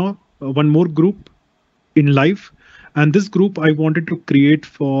right now, one more group in live. And this group I wanted to create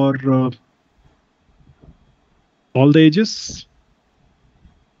for all the ages.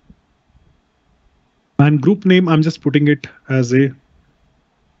 And group name, I'm just putting it as a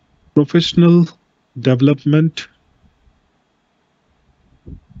professional development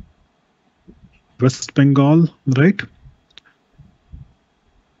West Bengal, right?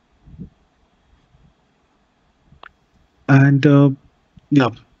 And yeah,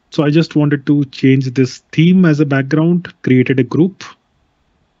 so I just wanted to change this theme as a background, created a group.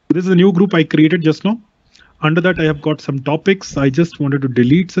 This is a new group I created just now. Under that, I have got some topics. I just wanted to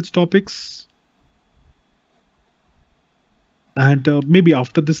delete such topics. And maybe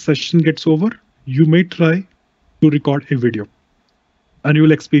after this session gets over, you may try to record a video. and you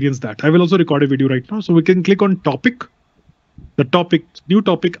will experience that. I will also record a video right now. So we can click on topic. The topic, new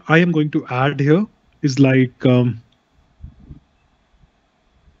topic I am going to add here is like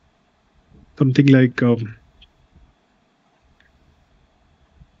something like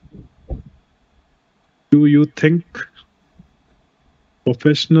do you think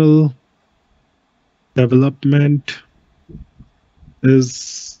professional development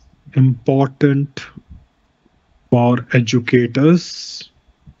is important for educators,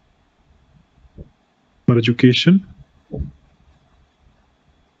 for education?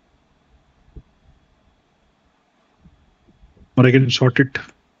 Or I can short it,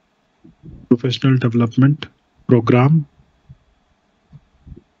 professional development program,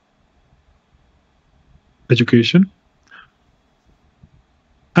 education,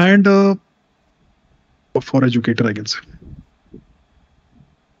 and for educator, I can say.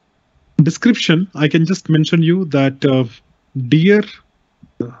 Description, I can just mention you that dear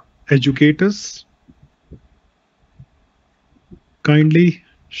educators, kindly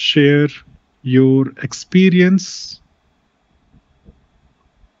share your experience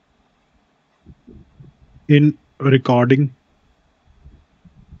in recording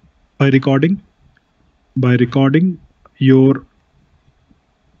by recording your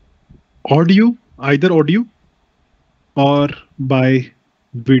audio, either audio or by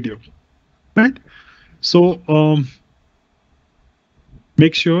video, right? So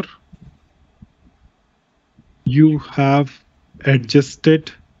make sure you have adjusted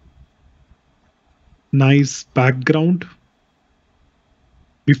nice background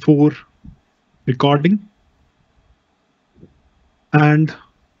before recording, and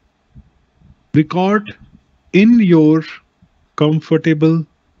record in your comfortable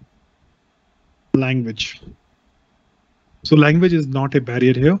language. So language is not a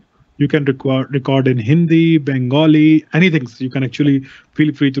barrier here. You can record in Hindi, Bengali, anything. So you can actually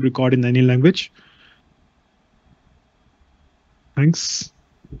feel free to record in any language. Thanks,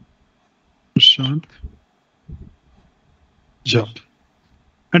 Prashant. Job.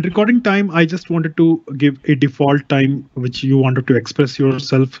 And recording time, I just wanted to give a default time which you wanted to express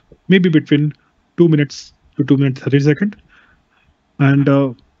yourself, maybe between 2 minutes to 2 minutes 30 seconds. And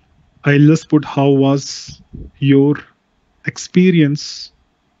I'll just put how was your experience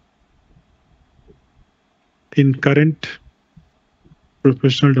in current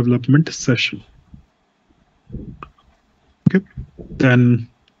professional development session. Okay, then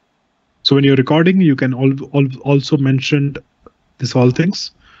so when you're recording, you can also mention this all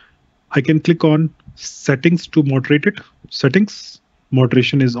things. I can click on settings to moderate it. Settings,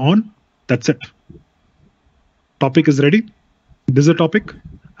 moderation is on. That's it. Topic is ready. This is a topic,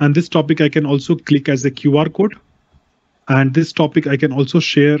 and this topic I can also click as a QR code. And this topic I can also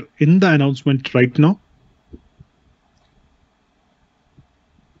share in the announcement right now.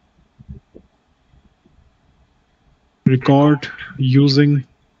 Record using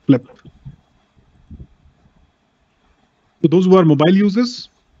Flip. So those who are mobile users,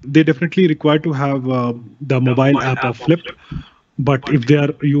 they definitely require to have the mobile app of Flip. But if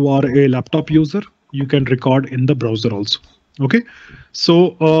you are a laptop user, you can record in the browser also. Okay,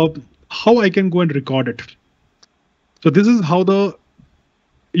 so how I can go and record it. So this is how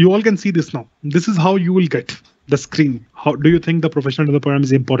you all can see this now. This is how you will get the screen. How do you think the professional development program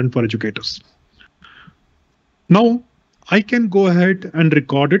is important for educators? Now I can go ahead and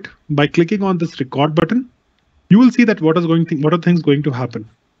record it by clicking on this record button. You will see that what are things going to happen.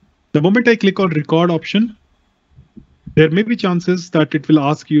 The moment I click on record option, there may be chances that it will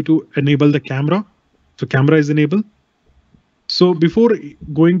ask you to enable the camera. So camera is enabled. So before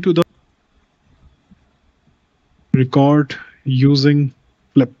going to the record using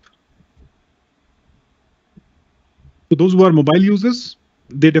Flip. So those who are mobile users,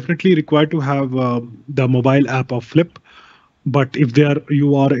 they definitely require to have the mobile app of Flip. But if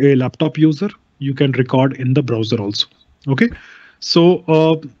you are a laptop user, you can record in the browser also. Okay,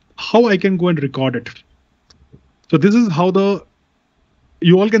 so how I can go and record it. So this is how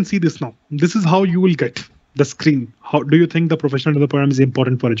you all can see this now. This is how you will get the screen. How do you think the professional development program is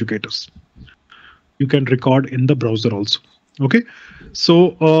important for educators? You can record in the browser also. Okay,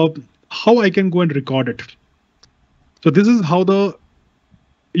 so how I can go and record it. So this is how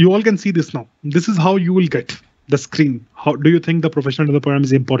you all can see this now. This is how you will get the screen. How do you think the professional development program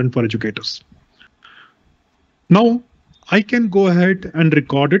is important for educators? Now I can go ahead and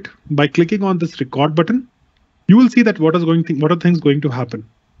record it by clicking on this record button. You will see that what are things going to happen.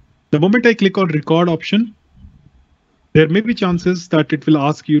 The moment I click on record option, there may be chances that it will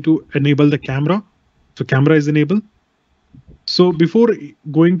ask you to enable the camera. So camera is enabled. So before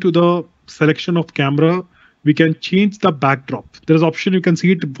going to the selection of camera, we can change the backdrop. There's option, you can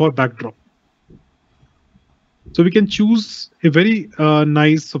see it for backdrop. So we can choose a very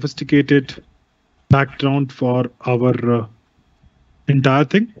nice, sophisticated background for our entire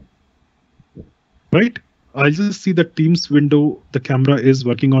thing, right? I'll just see the Teams window, the camera is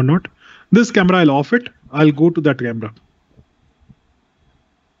working or not. This camera, I'll off it. I'll go to that camera.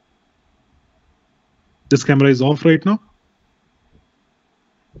 This camera is off right now.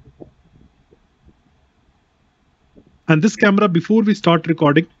 And this camera, before we start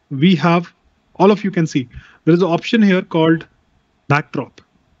recording, we have, all of you can see, there is an option here called backdrop.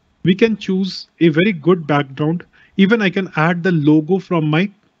 We can choose a very good background. Even I can add the logo from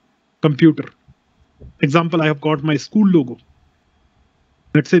my computer. Example, I have got my school logo.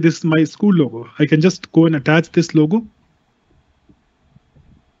 Let's say this is my school logo. I can just go and attach this logo.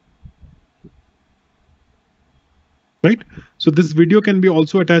 Right? So this video can be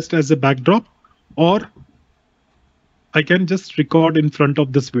also attached as a backdrop, or I can just record in front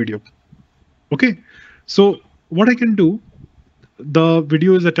of this video. Okay, so what I can do, the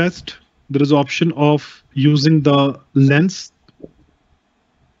video is attached. There is an option of using the lens.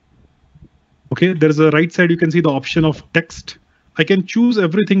 Okay, there is a right side, you can see the option of text. I can choose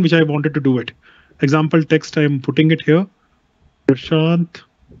everything which I wanted to do it. Example text, I am putting it here. Prashant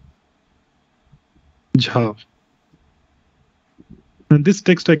Jha. And this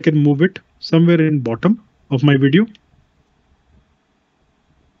text, I can move it somewhere in bottom of my video.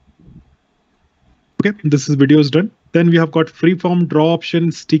 Okay, this is video is done. Then we have got freeform draw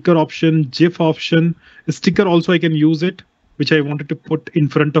option, sticker option, GIF option. A sticker also I can use it, which I wanted to put in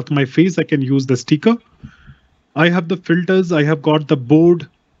front of my face. I can use the sticker. I have the filters. I have got the board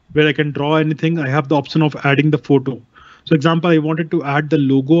where I can draw anything. I have the option of adding the photo. So example, I wanted to add the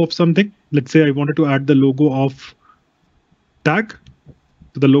logo of something. Let's say I wanted to add the logo of tag.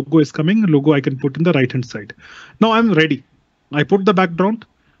 So the logo is coming. Logo I can put in the right hand side. Now I'm ready. I put the background.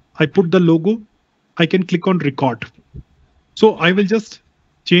 I put the logo. I can click on record. So I will just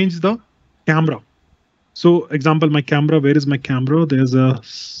change the camera. So example, my camera, where is my camera? There's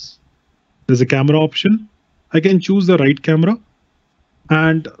a camera option. I can choose the right camera.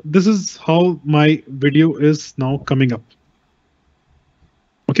 And this is how my video is now coming up.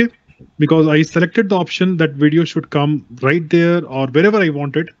 Okay, because I selected the option that video should come right there or wherever I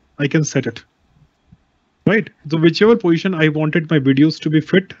wanted, I can set it. Right, so whichever position I wanted my videos to be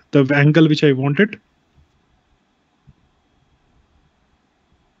fit, the angle which I wanted.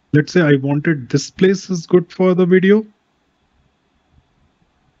 Let's say I wanted this place is good for the video.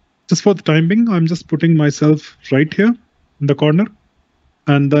 Just for the time being, I'm just putting myself right here in the corner.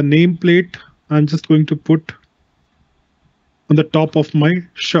 And the nameplate, I'm just going to put on the top of my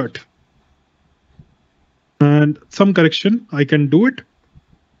shirt. And some correction, I can do it.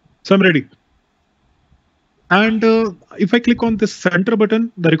 So I'm ready. And if I click on this center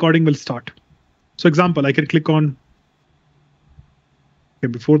button, the recording will start. So example, I can click on. Okay,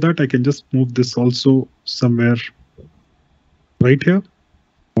 before that, I can just move this also somewhere right here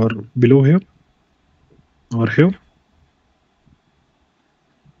or below here or here.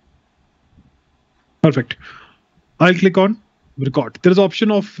 Perfect. I'll click on record. There is an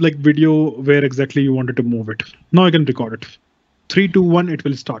option of like video where exactly you wanted to move it. Now I can record it. 3, 2, 1, it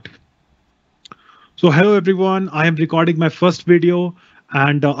will start. So hello everyone, I am recording my first video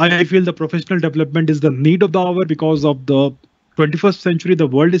and I feel the professional development is the need of the hour because of the 21st century, the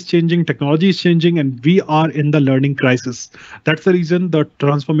world is changing, technology is changing, and we are in the learning crisis. That's the reason the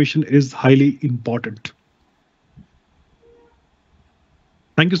transformation is highly important.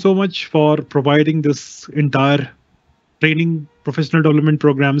 Thank you so much for providing this entire training professional development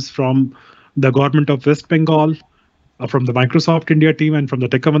programs from the government of West Bengal, from the Microsoft India team, and from the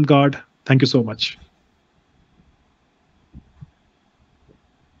Tech Avant-Garde. Thank you so much.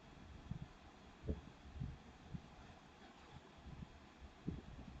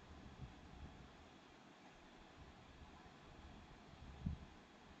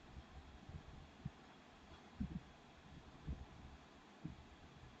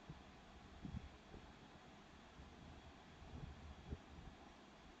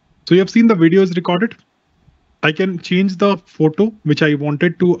 So you have seen the video is recorded. I can change the photo which I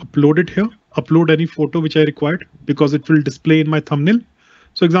wanted to upload it here, upload any photo which I required because it will display in my thumbnail.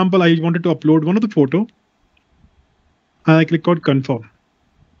 So example, I wanted to upload one of the photo. And I click on confirm.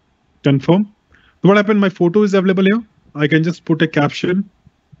 Confirm. What happened? My photo is available here. I can just put a caption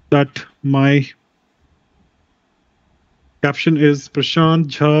that my caption is Prashant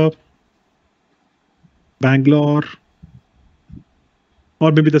Jha, Bangalore,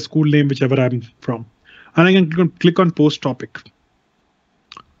 or maybe the school name, whichever I'm from. And I can click on post topic.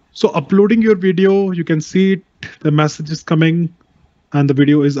 So uploading your video, you can see it, the message is coming and the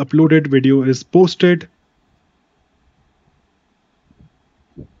video is uploaded, video is posted.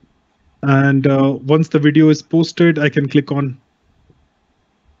 And once the video is posted, I can click on.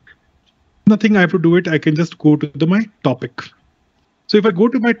 Nothing I have to do it. I can just go to my topic. So if I go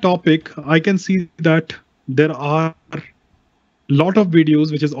to my topic, I can see that there are a lot of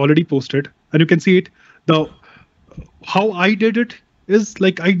videos which is already posted, and you can see it. How I did it is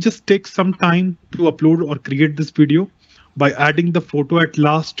like I just take some time to upload or create this video by adding the photo at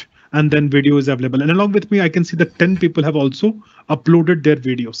last, and then video is available. And along with me, I can see that 10 people have also uploaded their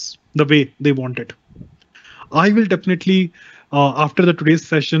videos the way they want it. I will definitely, after the today's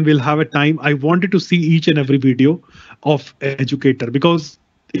session, we'll have a time. I wanted to see each and every video of educator, because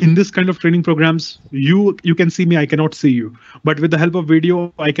in this kind of training programs, you can see me, I cannot see you. But with the help of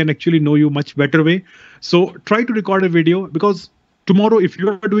video, I can actually know you much better way. So try to record a video, because tomorrow, if you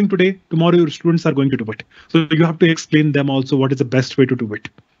are doing today, tomorrow your students are going to do it. So you have to explain them also what is the best way to do it,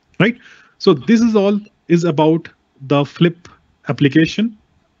 right? So this is all is about the Flip application,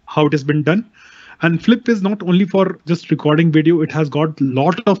 how it has been done. And Flip is not only for just recording video, it has got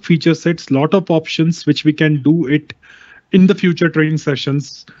lot of feature sets, lot of options which we can do it in the future training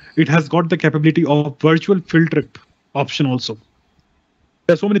sessions. It has got the capability of virtual field trip option also.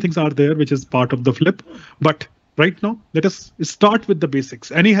 There's so many things are there which is part of the Flip, but right now let us start with the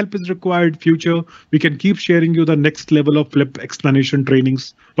basics. Any help is required future, we can keep sharing you the next level of Flip explanation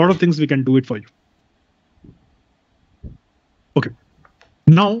trainings. A lot of things we can do it for you. Okay,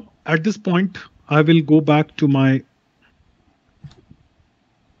 now at this point, I will go back to my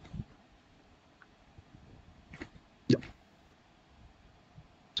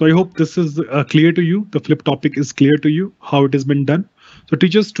So I hope this is clear to you. The Flip topic is clear to you, how it has been done. So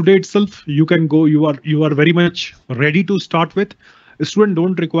teachers, today itself, you can go, you are very much ready to start with. A student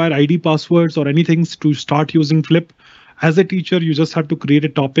don't require ID passwords or anything to start using Flip. As a teacher, you just have to create a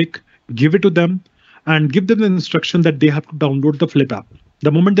topic, give it to them, and give them the instruction that they have to download the Flip app.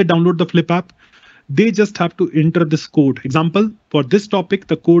 The moment they download the Flip app, they just have to enter this code. Example, for this topic,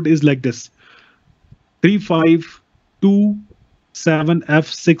 the code is like this: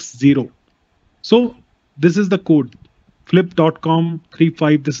 3527F60. So this is the code,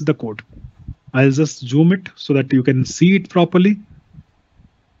 flip.com35. This is the code. I'll just zoom it so that you can see it properly.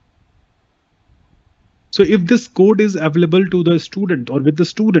 So if this code is available to the student or with the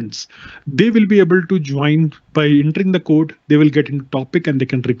students, they will be able to join by entering the code. They will get into topic and they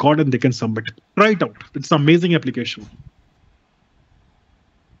can record and they can submit. Try it out. It's an amazing application.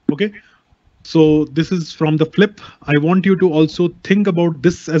 OK, so this is from the Flip. I want you to also think about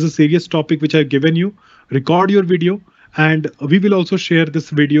this as a serious topic which I've given you. Record your video, and we will also share this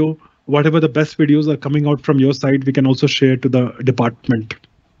video. Whatever the best videos are coming out from your side, we can also share to the department,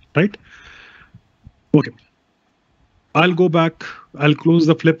 right? OK, I'll go back. I'll close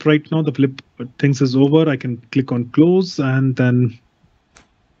the Flip right now. The Flip things is over. I can click on close, and then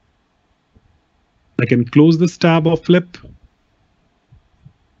I can close this tab of Flip.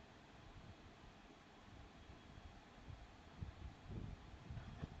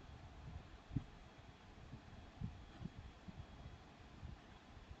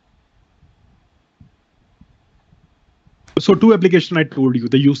 So two applications I told you,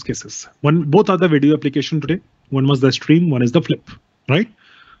 the use cases. Both are the video application today. One was the stream, one is the Flip, right?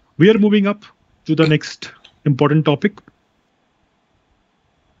 We are moving up to the next important topic.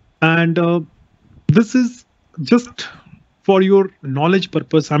 And this is just for your knowledge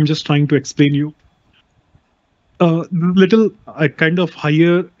purpose. I'm just trying to explain you little kind of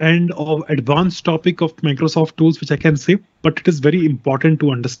higher end of advanced topic of Microsoft tools, which I can say, but it is very important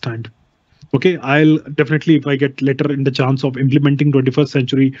to understand. OK, I'll definitely, if I get later in the chance of implementing 21st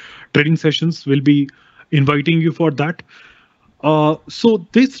century training sessions, will be inviting you for that. So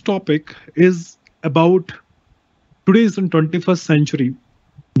this topic is about today is in 21st century.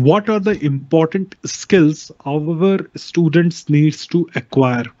 What are the important skills our students needs to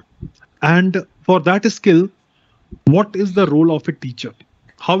acquire? And for that skill, what is the role of a teacher?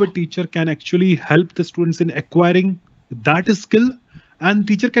 How a teacher can actually help the students in acquiring that skill? And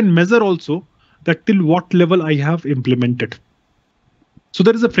teacher can measure also that till what level I have implemented. So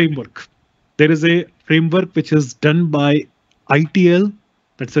there is a framework. There is a framework which is done by ITL,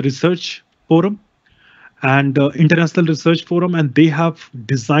 that's a research forum, and international research forum, and they have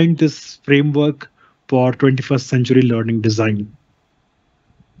designed this framework for 21st century learning design,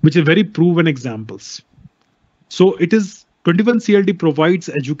 which are very proven examples. So it is 21 CLD provides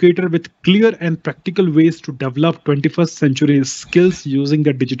educator with clear and practical ways to develop 21st century skills using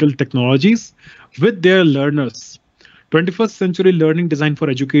the digital technologies with their learners 21st century learning design for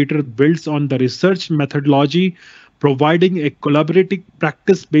educators builds on the research methodology, providing a collaborative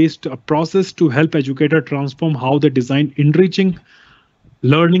practice-based process to help educators transform how they design enriching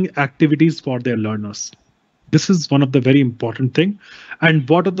learning activities for their learners. This is one of the very important thing. And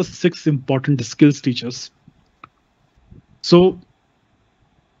what are the 6 important skills, teachers? So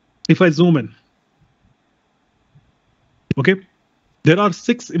if I zoom in, okay, there are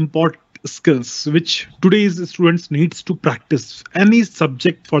 6 important skills which today's students needs to practice any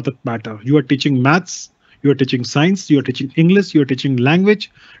subject for that matter. You are teaching maths, you are teaching science, you are teaching English, you are teaching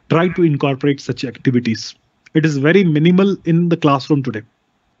language. Try to incorporate such activities. It is very minimal in the classroom today.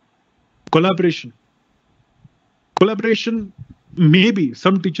 Collaboration. Collaboration, maybe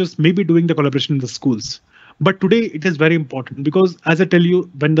some teachers may be doing the collaboration in the schools, but today it is very important because, as I tell you,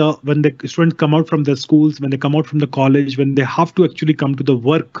 when the students come out from the schools, when they come out from the college, when they have to actually come to the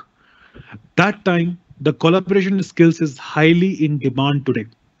work, that time the collaboration skills is highly in demand today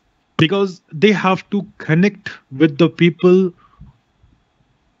because they have to connect with the people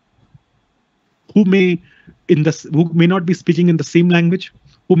who may not be speaking in the same language,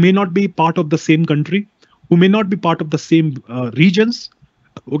 who may not be part of the same country, who may not be part of the same regions,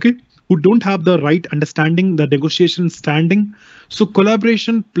 okay, who don't have the right understanding, the negotiation standing. So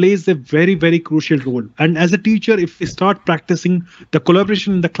collaboration plays a very, very crucial role. And as a teacher, if we start practicing the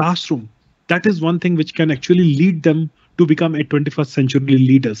collaboration in the classroom, that is one thing which can actually lead them to become a 21st century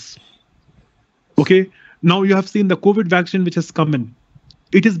leaders. Okay, now you have seen the COVID vaccine which has come in.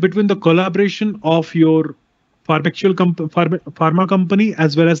 It is between the collaboration of your pharma company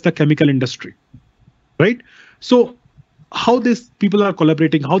as well as the chemical industry. Right? So how these people are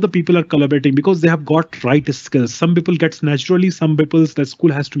collaborating, how the people are collaborating, because they have got right skills. Some people get naturally, some people the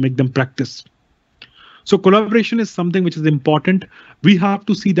school has to make them practice. So collaboration is something which is important. We have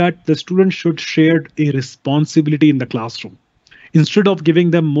to see that the students should share a responsibility in the classroom. Instead of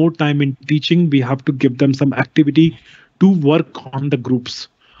giving them more time in teaching, we have to give them some activity to work on the groups.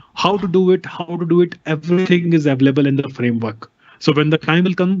 How to do it, everything is available in the framework. So when the time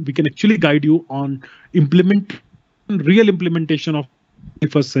will come, we can actually guide you on real implementation of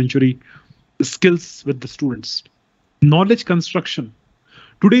 21st century skills with the students. Knowledge construction.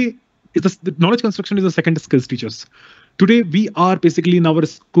 Today, the knowledge construction is the second skills, teachers. Today, we are basically in our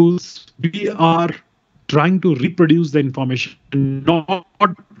schools, we are trying to reproduce the information, not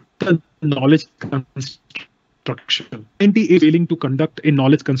the knowledge construction. NT is failing to conduct a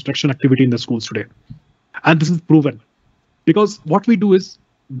knowledge construction activity in the schools today. And this is proven. Because what we do is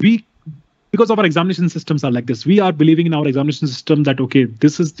because our examination systems are like this, we are believing in our examination system that, okay,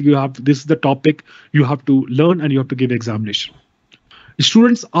 this is the topic you have to learn and you have to give examination.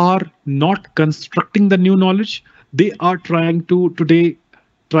 Students are not constructing the new knowledge. They are trying to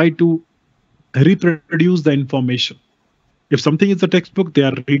reproduce the information. If something is a textbook, they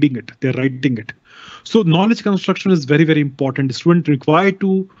are reading it, they're writing it. So knowledge construction is very, very important. The student required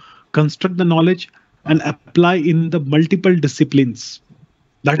to construct the knowledge and apply in the multiple disciplines.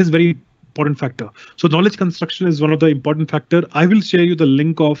 That is very important factor. So knowledge construction is one of the important factor. I will share you the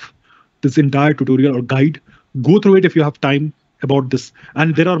link of this entire tutorial or guide. Go through it if you have time about this.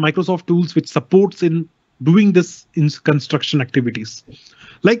 And there are Microsoft tools which supports in doing this in construction activities.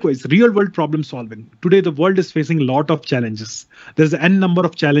 Likewise, real world problem solving. Today, the world is facing a lot of challenges. There's an n number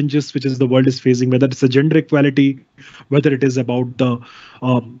of challenges which is the world is facing, whether it's a gender equality, whether it is about the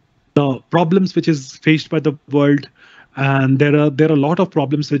problems which is faced by the world. And there are a lot of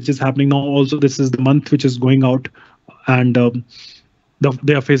problems which is happening now. Also, this is the month which is going out, and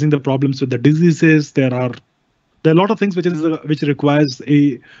they are facing the problems with the diseases. There are a lot of things which requires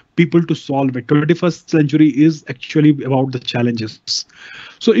people to solve it. 21st century is actually about the challenges.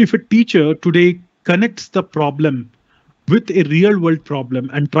 So if a teacher today connects the problem with a real world problem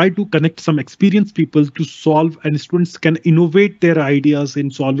and try to connect some experienced people to solve, and students can innovate their ideas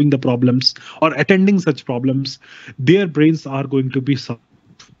in solving the problems or attending such problems, their brains are going to be solved.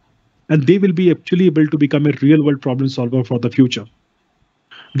 And they will be actually able to become a real world problem solver for the future.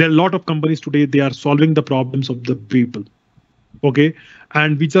 There are a lot of companies today, they are solving the problems of the people. Okay,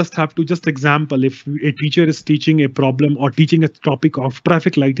 and we just have to example, if a teacher is teaching a problem or teaching a topic of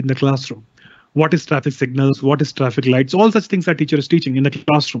traffic light in the classroom. What is traffic signals? What is traffic lights? All such things that teacher is teaching in the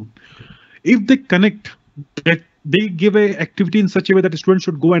classroom. If they connect, that they give a activity in such a way that the students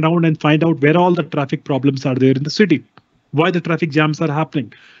should go around and find out where all the traffic problems are there in the city, why the traffic jams are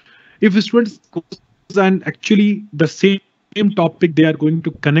happening. If the students goes and actually the same topic they are going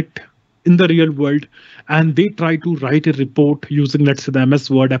to connect in the real world, and they try to write a report using, let's say, the MS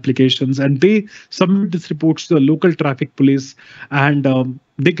Word applications, and they submit this reports to the local traffic police, and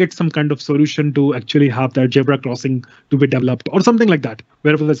they get some kind of solution to actually have that zebra crossing to be developed or something like that,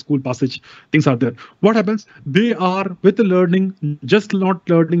 wherever the school passage things are there. What happens? They are with the learning, just not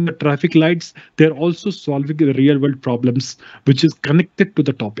learning the traffic lights, they're also solving the real world problems, which is connected to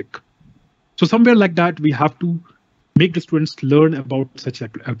the topic. So somewhere like that, we have to make the students learn about such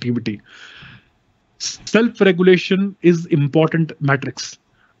activity. Self-regulation is important matrix.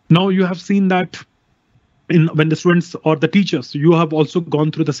 Now you have seen that when the students or the teachers, you have also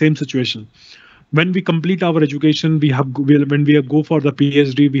gone through the same situation. When we complete our education, when we go for the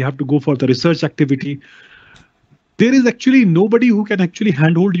PhD, we have to go for the research activity. There is actually nobody who can actually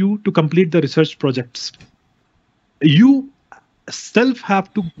handhold you to complete the research projects. You self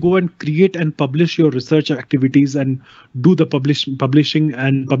have to go and create and publish your research activities and do the publishing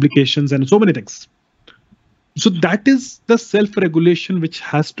and publications and so many things. So that is the self-regulation which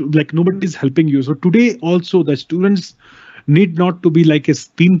has to, like, nobody is helping you. So today also the students need not to be like a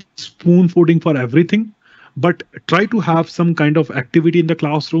spoon feeding for everything, but try to have some kind of activity in the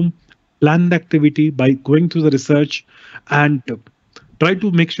classroom, plan the activity by going through the research, and try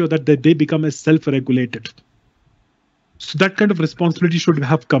to make sure that they become a self-regulated. So that kind of responsibility should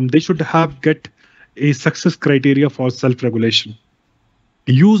have come. They should have get a success criteria for self-regulation.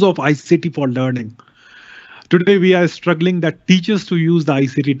 Use of ICT for learning. Today we are struggling that teachers to use the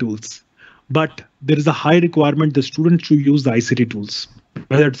ICT tools, but there is a high requirement the students to use the ICT tools,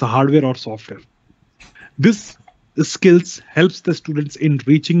 whether it's a hardware or software. This skills helps the students in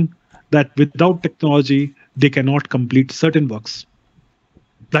reaching that without technology, they cannot complete certain works.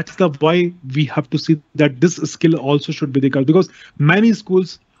 That's the why we have to see that this skill also should be there, because many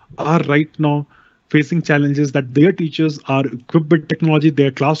schools are right now facing challenges that their teachers are equipped with technology,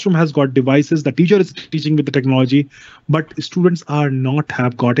 their classroom has got devices, the teacher is teaching with the technology, but students are not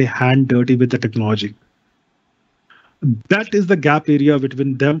have got a hand dirty with the technology. That is the gap area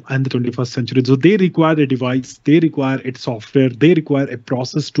between them and the 21st century. So they require a device, they require its software, they require a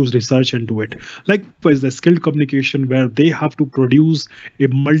process to research and do it. Likewise, the skilled communication where they have to produce a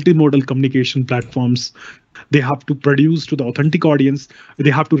multimodal communication platforms. They have to produce to the authentic audience.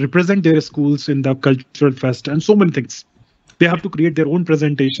 They have to represent their schools in the cultural fest and so many things. They have to create their own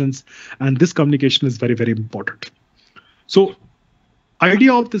presentations, and this communication is very, very important. So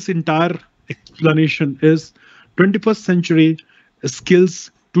idea of this entire explanation is 21st century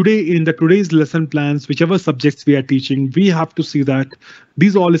skills today in today's lesson plans, whichever subjects we are teaching, we have to see that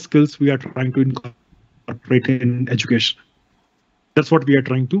these all skills we are trying to incorporate in education. That's what we are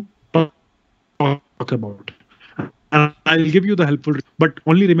trying to talk about. And I'll give you the helpful, but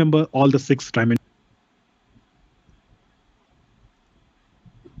only remember all the 6 dimensions.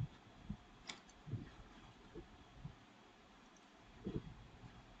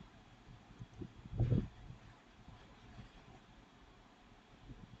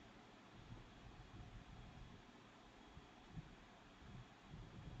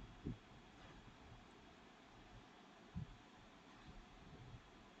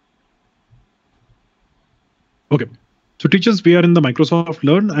 Okay, so teachers, we are in the Microsoft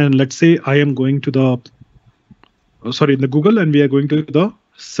Learn, and let's say I am going to the, in the Google, and we are going to the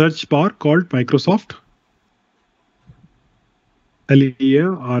search bar called Microsoft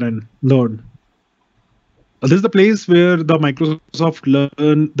LEARN, Learn. This is the place where the Microsoft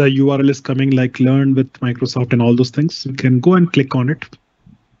Learn, the URL is coming like Learn with Microsoft and all those things. You can go and click on it.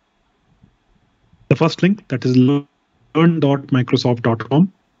 The first link, that is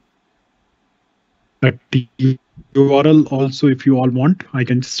learn.microsoft.com. That the URL also, if you all want, I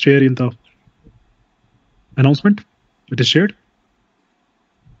can share in the announcement. It is shared.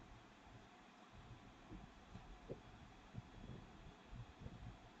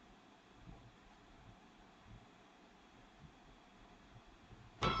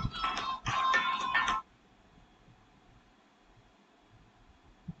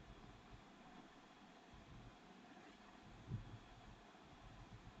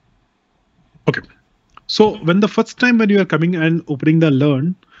 Okay. So when the first time when you are coming and opening the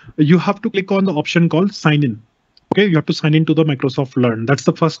Learn, you have to click on the option called Sign In. Okay, you have to sign into the Microsoft Learn. That's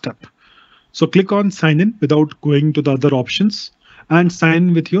the first step. So click on Sign In without going to the other options and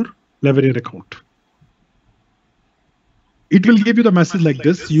sign with your Lavalier account. It will give you the message like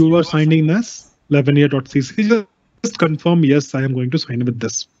this. You are signing as lavalier.cc. Just confirm, yes, I am going to sign in with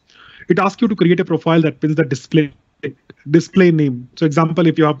this. It asks you to create a profile that pins the display name. So example,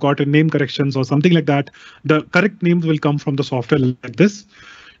 if you have got a name corrections or something like that, the correct names will come from the software like this.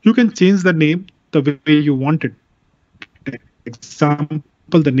 You can change the name the way you want it. Example,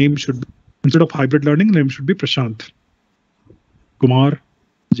 the name should be, instead of hybrid learning, name should be Prashant Kumar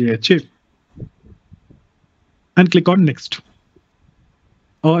JHA. And click on next.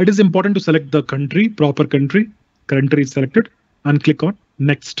 It is important to select the country, proper country. Country is selected, and click on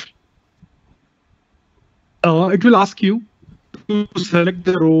next. It will ask you to select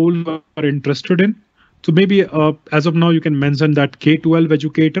the role you are interested in. So maybe as of now, you can mention that K-12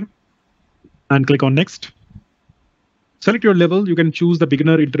 educator and click on next. Select your level. You can choose the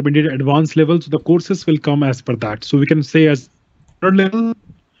beginner, intermediate, advanced level. So the courses will come as per that. So we can say as third level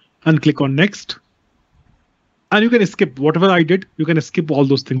and click on next. And you can skip whatever I did. You can skip all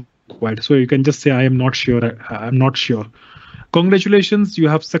those things required. So you can just say, I am not sure. I'm not sure. Congratulations. You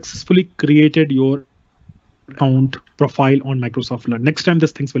have successfully created your account profile on Microsoft Learn. Next time,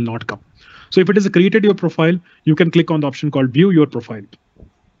 these things will not come. So if it is created your profile, you can click on the option called view your profile,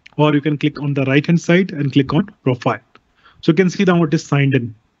 or you can click on the right hand side and click on profile. So you can see now it is signed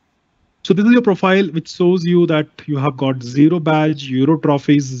in. So this is your profile, which shows you that you have got 0 badge, 0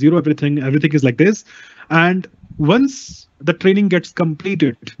 trophies, 0 everything. Everything is like this. And once the training gets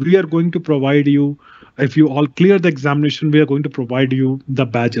completed, we are going to provide you, if you all clear the examination, we are going to provide you the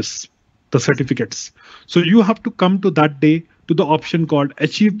badges, the certificates. So you have to come to that day to the option called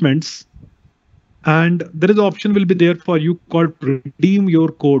achievements. And there is an option will be there for you called redeem your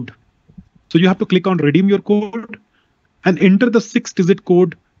code. So you have to click on redeem your code and enter the 6-digit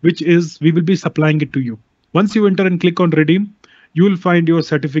code, which is we will be supplying it to you. Once you enter and click on redeem, you will find your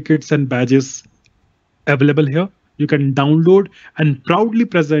certificates and badges available here. You can download and proudly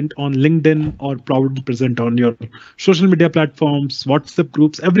present on LinkedIn or proudly present on your social media platforms, WhatsApp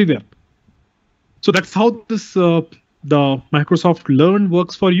groups, everywhere. So that's how this the Microsoft Learn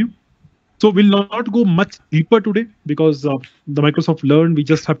works for you. So we'll not go much deeper today because the Microsoft Learn, we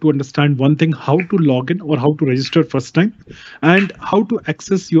just have to understand one thing, how to log in or how to register first time and how to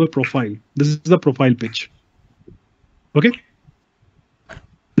access your profile. This is the profile page. OK.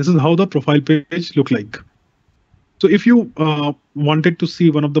 This is how the profile page look like. So if you wanted to see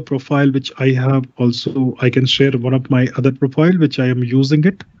one of the profile, which I have also, I can share one of my other profile, which I am using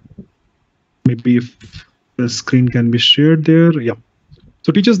it. Maybe if the screen can be shared there. Yeah.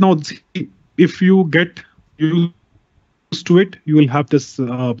 So teachers, now if you get used to it, you will have this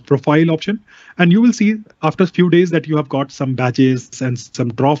profile option and you will see after a few days that you have got some badges and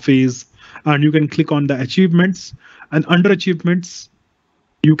some trophies, and you can click on the achievements, and under achievements,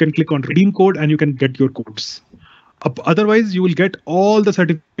 you can click on redeem code and you can get your codes. Otherwise, you will get all the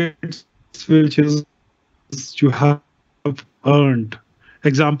certificates which is you have earned.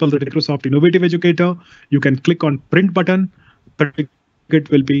 Example, the Microsoft Innovative Educator, you can click on print button, it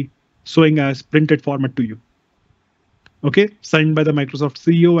will be showing as printed format to you. OK, signed by the Microsoft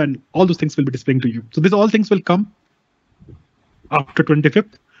CEO, and all those things will be displaying to you. So these all things will come after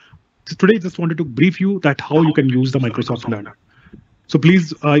 25th. So today, I just wanted to brief you that how you can use the Microsoft Learn. So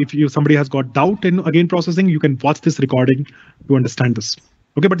please, if somebody has got doubt in again processing, you can watch this recording to understand this.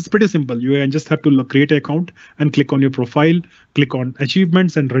 OK, but it's pretty simple. You just have to create an account and click on your profile, click on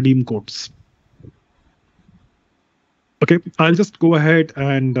achievements and redeem codes. OK, I'll just go ahead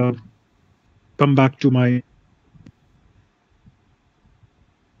and come back to my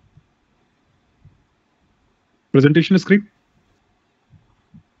presentation screen.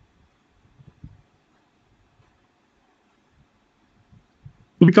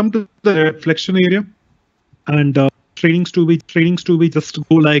 We come to the reflection area, and trainings to be just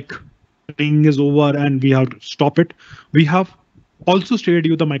go like training is over and we have to stop it. We have also shared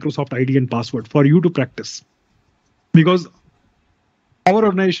you the Microsoft ID and password for you to practice, because our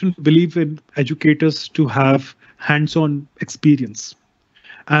organization believes in educators to have hands-on experience.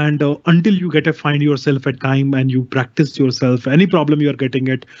 And until you find yourself at time and you practice yourself, any problem you are getting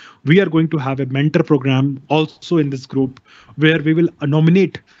it, we are going to have a mentor program also in this group where we will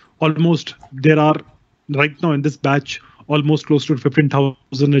nominate almost, there are right now in this batch, almost close to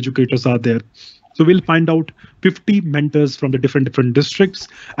 15,000 educators are there. So we'll find out 50 mentors from the different districts,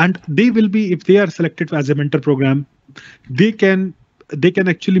 and they will be, if they are selected as a mentor program, they can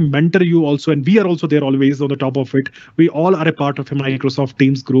actually mentor you also, and we are also there always on the top of it. We all are a part of a Microsoft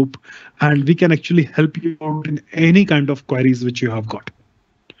Teams group, and we can actually help you out in any kind of queries which you have got.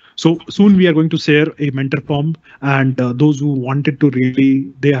 So soon we are going to share a mentor form, and those who wanted to really,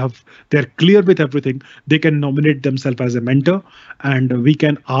 they're clear with everything, they can nominate themselves as a mentor, and we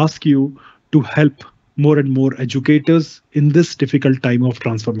can ask you to help more and more educators in this difficult time of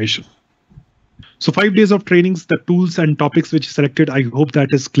transformation. So 5 days of trainings, the tools and topics which selected, I hope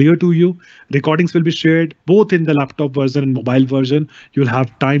that is clear to you. Recordings will be shared both in the laptop version and mobile version. You'll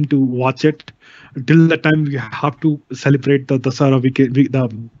have time to watch it. Till the time we have to celebrate the Dasara weekend,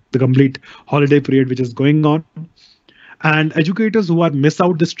 the complete holiday period which is going on. And educators who are miss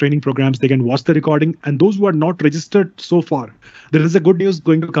out this training programs, they can watch the recording. And those who are not registered so far, there is a good news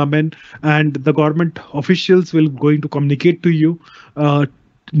going to come in, and the government officials will going to communicate to you.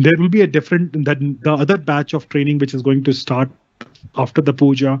 There will be a different that the other batch of training which is going to start after the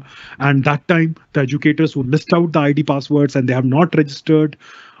puja, and that time the educators who missed out the ID passwords and they have not registered,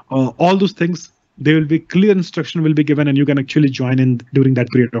 all those things, there will be clear instruction will be given, and you can actually join in during that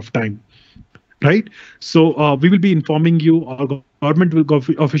period of time. Right. So we will be informing you, our government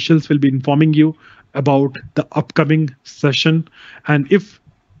officials will be informing you about the upcoming session. And if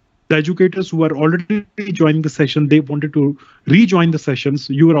the educators who are already joining the session, they wanted to rejoin the sessions,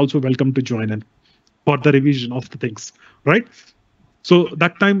 you are also welcome to join in for the revision of the things. Right. So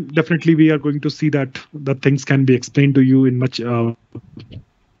that time, definitely we are going to see that the things can be explained to you in much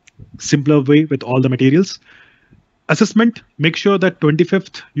simpler way with all the materials. Assessment, make sure that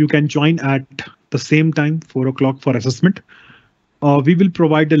 25th you can join at the same time, 4 o'clock for assessment. We will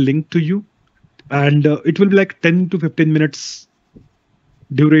provide a link to you, and it will be like 10 to 15 minutes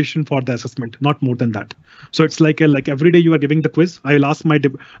duration for the assessment, not more than that. So it's like every day you are giving the quiz. I will ask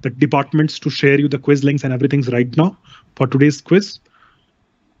the departments to share you the quiz links and everything's right now for today's quiz.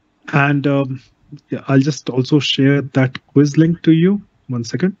 And yeah, I'll just also share that quiz link to you. 1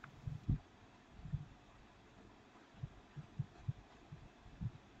 second.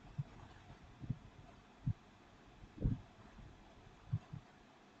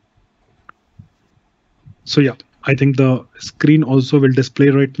 So yeah, I think the screen also will display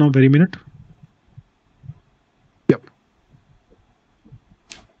right now. Very minute.